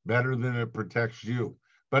better than it protects you.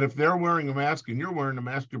 But if they're wearing a mask and you're wearing a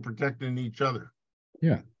mask, you're protecting each other.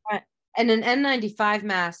 Yeah. And an N95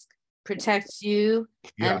 mask protects you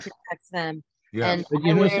and protects them. Yes. And but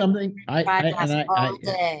you know something?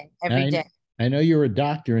 Every day. I know you're a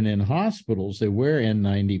doctor, and in hospitals they wear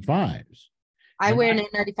N95s. I wear an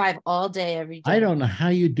N95 all day, every day. I don't know how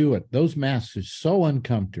you do it. Those masks are so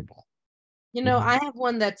uncomfortable. You know, I have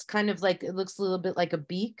one that's kind of like, it looks a little bit like a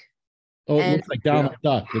beak. Oh, it And looks like Donald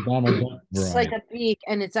Duck, the Donald Duck it's like variety. a beak,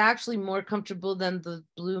 and it's actually more comfortable than the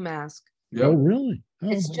blue mask. Oh, really? Oh,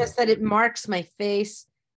 It's just that it marks my face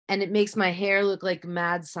and it makes my hair look like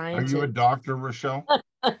mad Are scientist. you a doctor, Rochelle?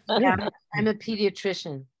 Yeah, I'm a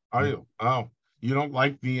pediatrician. Are you? Oh, you don't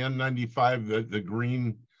like the N95, the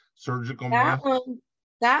green surgical That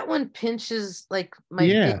mask? one pinches like my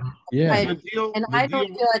Yeah, face. yeah. And I don't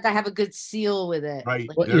feel like I have a good seal with it. Right.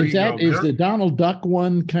 Like, Well, is the Donald Duck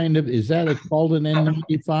one kind of, is that called an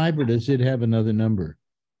N95 or does it have another number?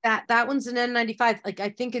 that one's an N95. Like I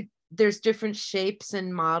think there's different shapes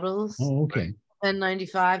and models. Oh, okay.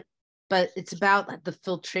 N95, but it's about the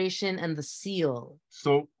filtration and the seal.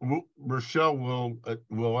 So Rochelle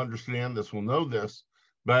will understand this, will know this,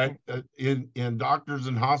 but in doctors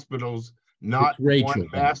and hospitals, not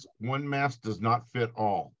one mask does not fit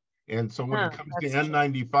all. And so when it comes to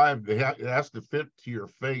N95, it has to fit to your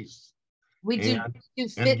face. We do and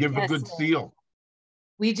fit give testing. a good seal.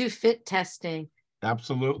 We do fit testing.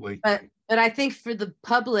 Absolutely. But I think for the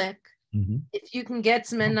public, if you can get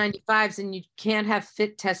some N95s and you can't have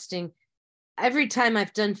fit testing, every time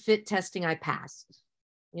I've done fit testing, I passed.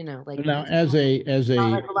 You know, like now as a like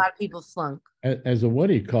a lot of people flunk. As a, what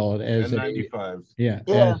do you call it? As N95s.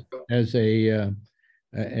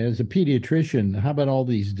 As a pediatrician, how about all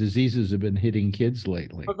these diseases have been hitting kids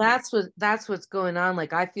lately? Well, that's what's going on.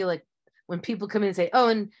 Like I feel like when people come in and say, "Oh,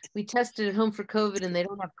 and we tested at home for COVID and they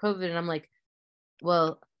don't have COVID," and I'm like,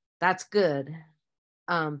 "Well, that's good."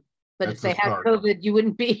 But if they had COVID, you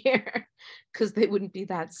wouldn't be here because they wouldn't be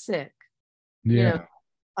that sick. Yeah.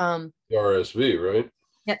 You know? RSV, right?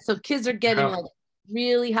 Yeah. So kids are getting like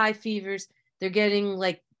really high fevers. They're getting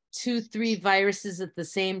like 2-3 viruses at the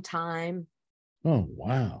same time. Oh,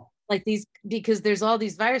 wow. Like these, because there's all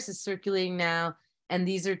these viruses circulating now. And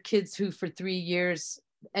these are kids who for 3 years,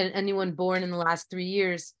 and anyone born in the last 3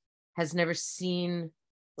 years has never seen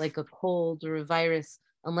like a cold or a virus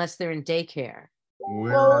unless they're in daycare.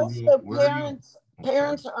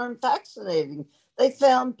 Parents aren't vaccinating. They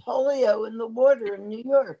found polio in the water in New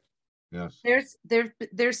York. Yes.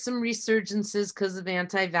 There's some resurgences because of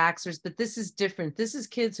anti-vaxxers, but this is different. This is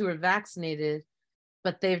kids who are vaccinated,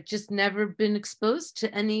 but they've just never been exposed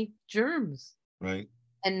to any germs. Right.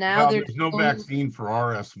 And now there's no vaccine for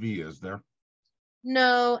RSV, is there?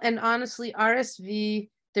 No, and honestly, RSV,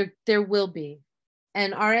 there will be.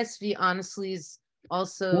 And RSV honestly is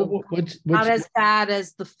also not as bad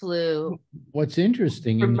as the flu. What's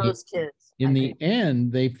interesting for most kids. In the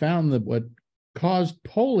end, they found that what caused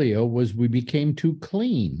polio was we became too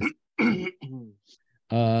clean. Kids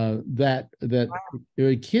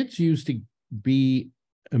used to be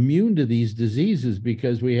immune to these diseases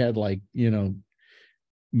because we had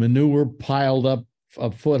manure piled up a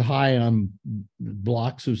foot high on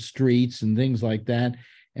blocks of streets and things like that.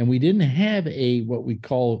 And we didn't have what we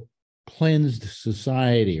call cleansed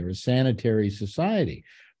society or a sanitary society.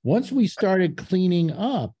 Once we started cleaning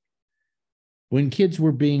up, when kids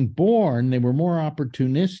were being born, they were more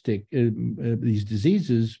opportunistic. These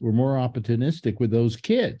diseases were more opportunistic with those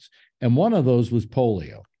kids. And one of those was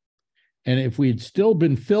polio. And if we had still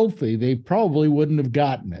been filthy, they probably wouldn't have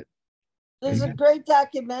gotten it. There's a great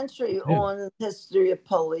documentary on the history of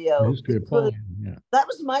polio. History of polio, yeah. That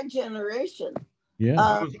was my generation.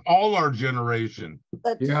 Yeah. It was all our generation.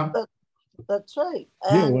 That's right.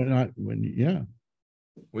 Yeah.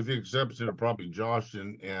 With the exception of probably Josh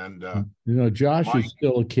and Josh Mike. is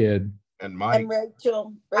still a kid. And Mike. And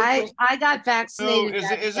Rachel. I got vaccinated.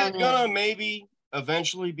 So is it gonna maybe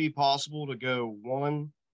eventually be possible to go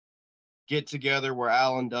one get together where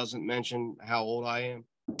Alan doesn't mention how old I am?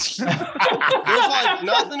 There's like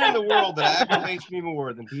nothing in the world that aggravates me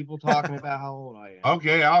more than people talking about how old I am.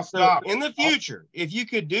 Okay, I'll stop. In the future, if you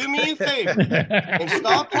could do me a favor and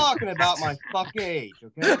stop talking about my fucking age,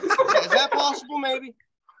 okay? Is that possible, maybe?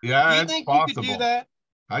 Yeah, do you think possible. You could do that?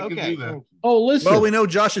 I can do that. Oh, listen. Well, we know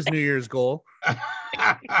Josh's New Year's goal.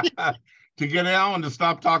 To get Alan to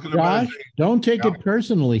stop talking Josh, about it. Don't take it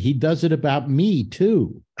personally. He does it about me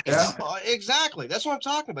too. Yeah, exactly. That's what I'm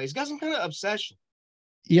talking about. He's got some kind of obsession.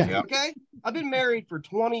 Yeah. Okay. I've been married for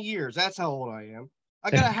 20 years. That's how old I am.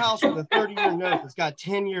 I got a house with a 30-year note that's got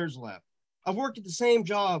 10 years left. I've worked at the same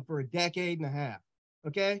job for a decade and a half.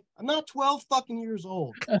 Okay. I'm not 12 fucking years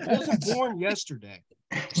old. I wasn't born yesterday.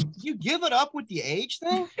 You give it up with the age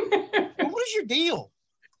thing? What is your deal?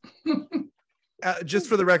 Just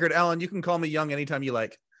for the record, Alan, you can call me young anytime you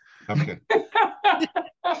like. Okay.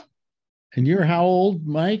 And you're how old,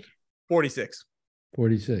 Mike? 46.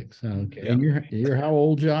 46. Okay. Yeah. And you're how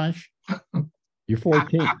old, Josh? You're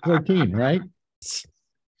 14, right?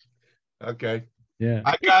 Okay. Yeah.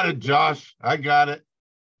 I got it, Josh. I got it.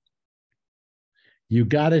 You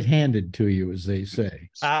got it handed to you, as they say.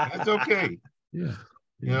 That's okay. Yeah.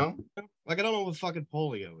 You know, Like I don't know what fucking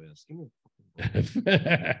polio is. Give me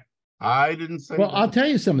I didn't say. Well, that. I'll tell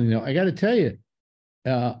you something though. I got to tell you,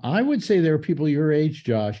 I would say there are people your age,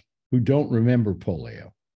 Josh, who don't remember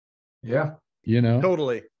polio. Yeah. You know,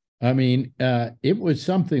 Totally. I mean, it was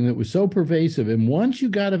something that was so pervasive, and once you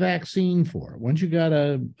got a vaccine for it, once you got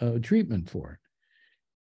a treatment for it,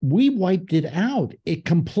 we wiped it out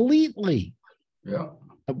completely. Yeah.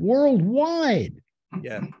 Worldwide.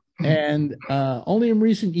 Yeah. And only in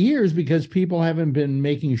recent years, because people haven't been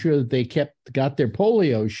making sure that they got their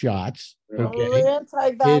polio shots. Okay. Well, the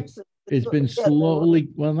anti-vaxxers. It's been slowly,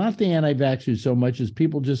 well, not the anti-vaxxers so much as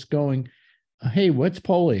people just going, hey, what's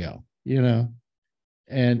polio? You know?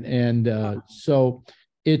 And so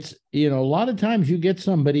it's, you know, a lot of times you get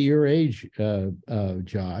somebody your age,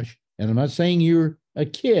 Josh, and I'm not saying you're a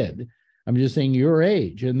kid. I'm just saying your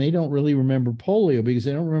age, and they don't really remember polio because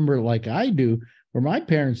they don't remember it like I do, where my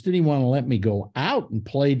parents didn't even want to let me go out and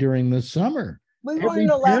play during the summer. We Every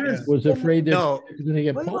weren't allowed parent to was swim. afraid that No. they were going to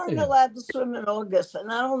get We weren't polio. allowed to swim in August,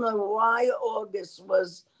 and I don't know why August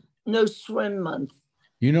was no swim month.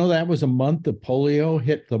 You know, that was a month that polio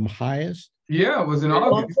hit the highest. Yeah, it was in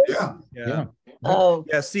August. Yeah. Yeah. Oh,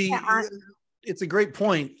 Yeah. See, it's a great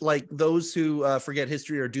point. Like those who forget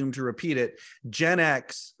history are doomed to repeat it. Gen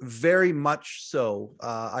X, very much so.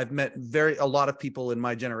 I've met a lot of people in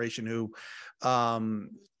my generation who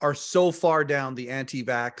are so far down the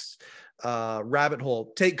anti-vax rabbit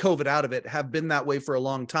hole. Take COVID out of it, have been that way for a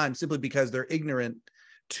long time, simply because they're ignorant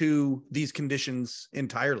to these conditions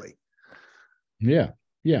entirely. Yeah.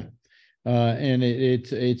 Yeah. And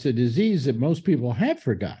it's a disease that most people have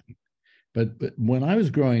forgotten. But when I was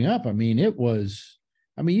growing up, I mean,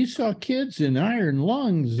 you saw kids in iron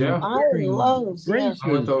lungs. Yeah. iron lungs. Yeah. Braces.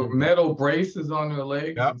 With the metal braces on their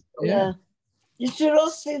legs. Yep. Yeah. You should all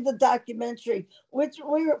see the documentary. Where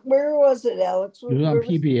was it, Alex? It was on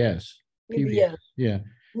PBS. PBS. Yeah.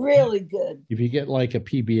 Really good. If you get like a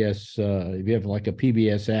PBS, if you have like a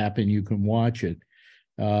PBS app and you can watch it,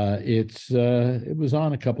 it was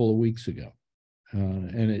on a couple of weeks ago,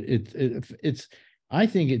 and it's I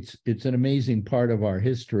think it's an amazing part of our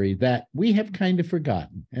history that we have kind of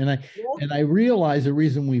forgotten, and I realize the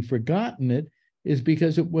reason we've forgotten it is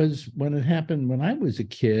because it was when it happened when I was a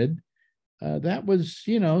kid. That was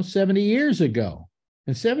 70 years ago,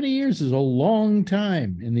 and 70 years is a long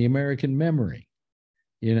time in the American memory.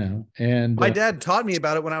 And my dad taught me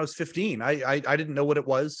about it when I was 15. I didn't know what it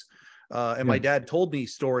was. And my dad told me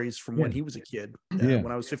stories from when he was a kid,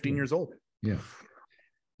 when I was 15 years old. Yeah.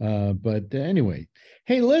 But anyway,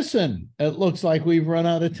 hey, listen, it looks like we've run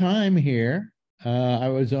out of time here. I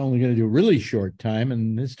was only going to do a really short time,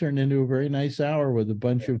 and this turned into a very nice hour with a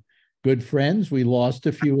bunch of good friends. We lost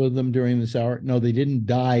a few of them during this hour. No, they didn't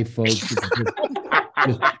die, folks.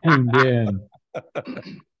 Just tuned in.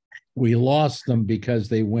 We lost them because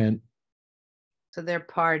they went to their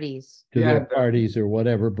parties. Their parties or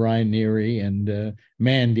whatever. Brian Neary and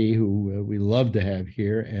Mandy, who we love to have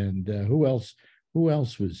here, and who else? Who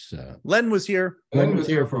else was? Len was here. Len was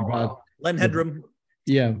here for about Len Headroom.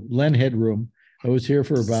 Yeah, Len Headroom. I was here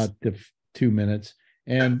for about 2 minutes,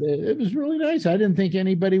 and it was really nice. I didn't think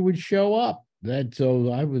anybody would show up.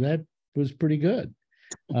 That was pretty good.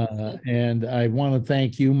 And I want to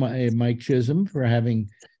thank you, Mike Chisholm, for having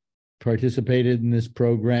participated in this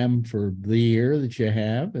program for the year that you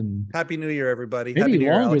have. And Happy New Year, everybody. Maybe Happy New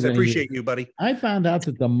Year, longer Alex. I than a appreciate year. you, buddy. I found out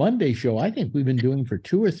that the Monday show, I think we've been doing for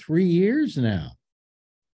 2 or 3 years now.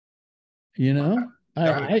 I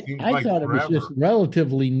like thought it was forever. just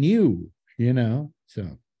relatively new,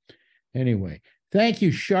 So anyway, thank you,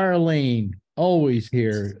 Charlene. Always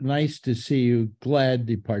here. Nice to see you. Glad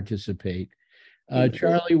to participate.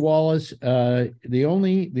 Charlie Wallace, the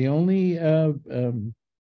only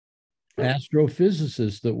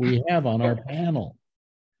astrophysicist that we have on our panel,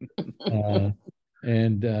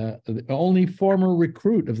 and the only former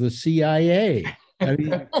recruit of the CIA. I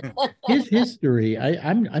mean, his history.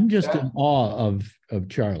 I'm just in awe of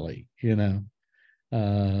Charlie. And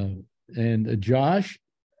Josh,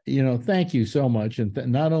 thank you so much, and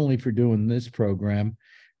not only for doing this program,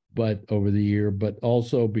 but over the year, but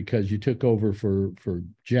also because you took over for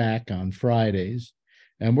Jack on Fridays.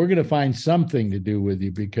 And we're going to find something to do with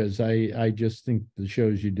you because I just think the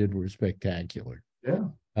shows you did were spectacular.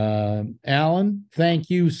 Yeah. Alan,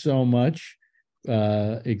 thank you so much,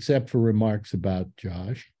 except for remarks about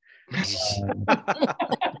Josh.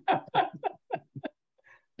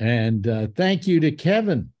 And thank you to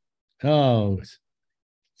Kevin. Oh,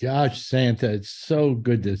 Josh Santa, it's so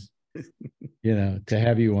good to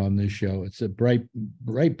have you on this show. It's a bright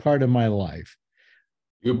part of my life.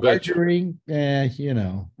 You betcha. Marjorie, you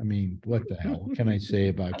know, I mean, what the hell can I say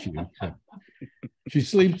about you? She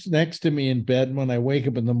sleeps next to me in bed. When I wake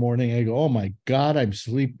up in the morning, I go, "Oh my God,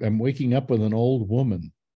 I'm waking up with an old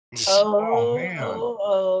woman. Oh, man.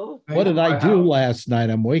 What did I do last night?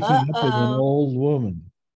 I'm waking up with an old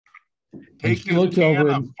woman." Take she his looks can over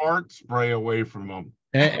of and, fart spray away from him.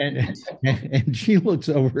 and she looks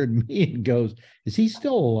over at me and goes, "Is he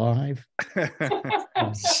still alive?"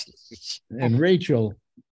 And Rachel,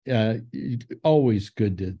 always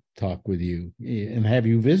good to talk with you and have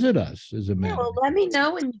you visit us, as a Yeah, matter. well, let me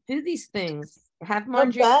know when you do these things. Have Come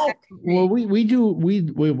Marjorie. back. Well,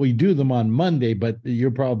 we do them on Monday, but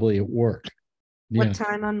you're probably at work. What Yeah.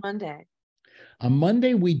 time on Monday? On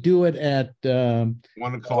Monday we do it at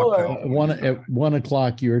 1 o'clock. at 1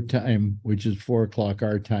 o'clock your time, which is 4 o'clock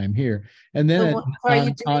our time here. And So then what, are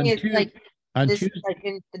you doing it Tuesday, like on this, Tuesday, like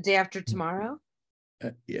in the day after tomorrow?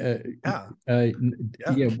 yeah,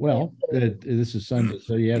 well, this is Sunday,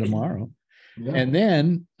 so yeah, tomorrow. Yeah. And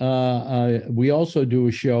then we also do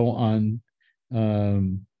a show on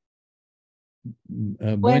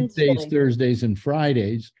Wednesdays, Thursdays, and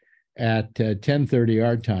Fridays at 10:30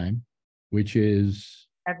 our time, which is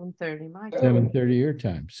 7:30 my time. 7:30 your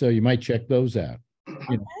time. So you might check those out.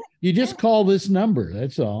 You know, you just call this number.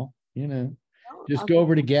 That's all. You know, just go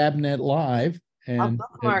over to Gabnet Live and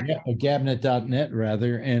Gabnet.net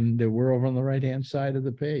rather, and we're over on the right-hand side of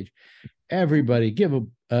the page. Everybody, give a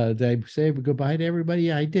did I say goodbye to everybody?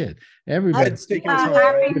 Yeah, I did. Everybody,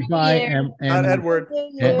 goodbye. And Edward.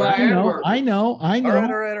 I know. All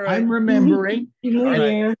right. I'm remembering. All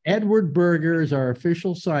right. Edward Berger is our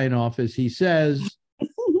official sign-off, as he says.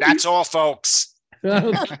 That's all, folks.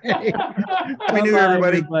 Okay. Happy New Year,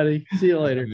 everybody. See you later.